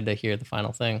excited to hear the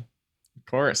final thing. Of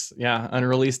course. Yeah.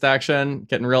 Unreleased action,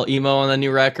 getting real emo on the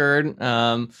new record.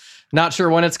 Not sure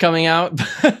when it's coming out,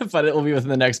 but it will be within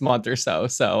the next month or so.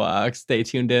 So stay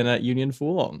tuned in at Union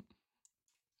Fool.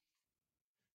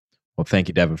 Well, thank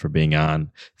you, Devin, for being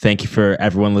on. Thank you for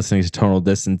everyone listening to Tonal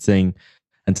Distancing.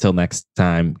 Until next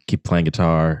time, keep playing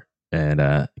guitar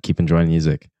and keep enjoying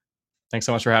music. Thanks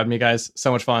so much for having me, guys.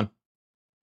 So much fun.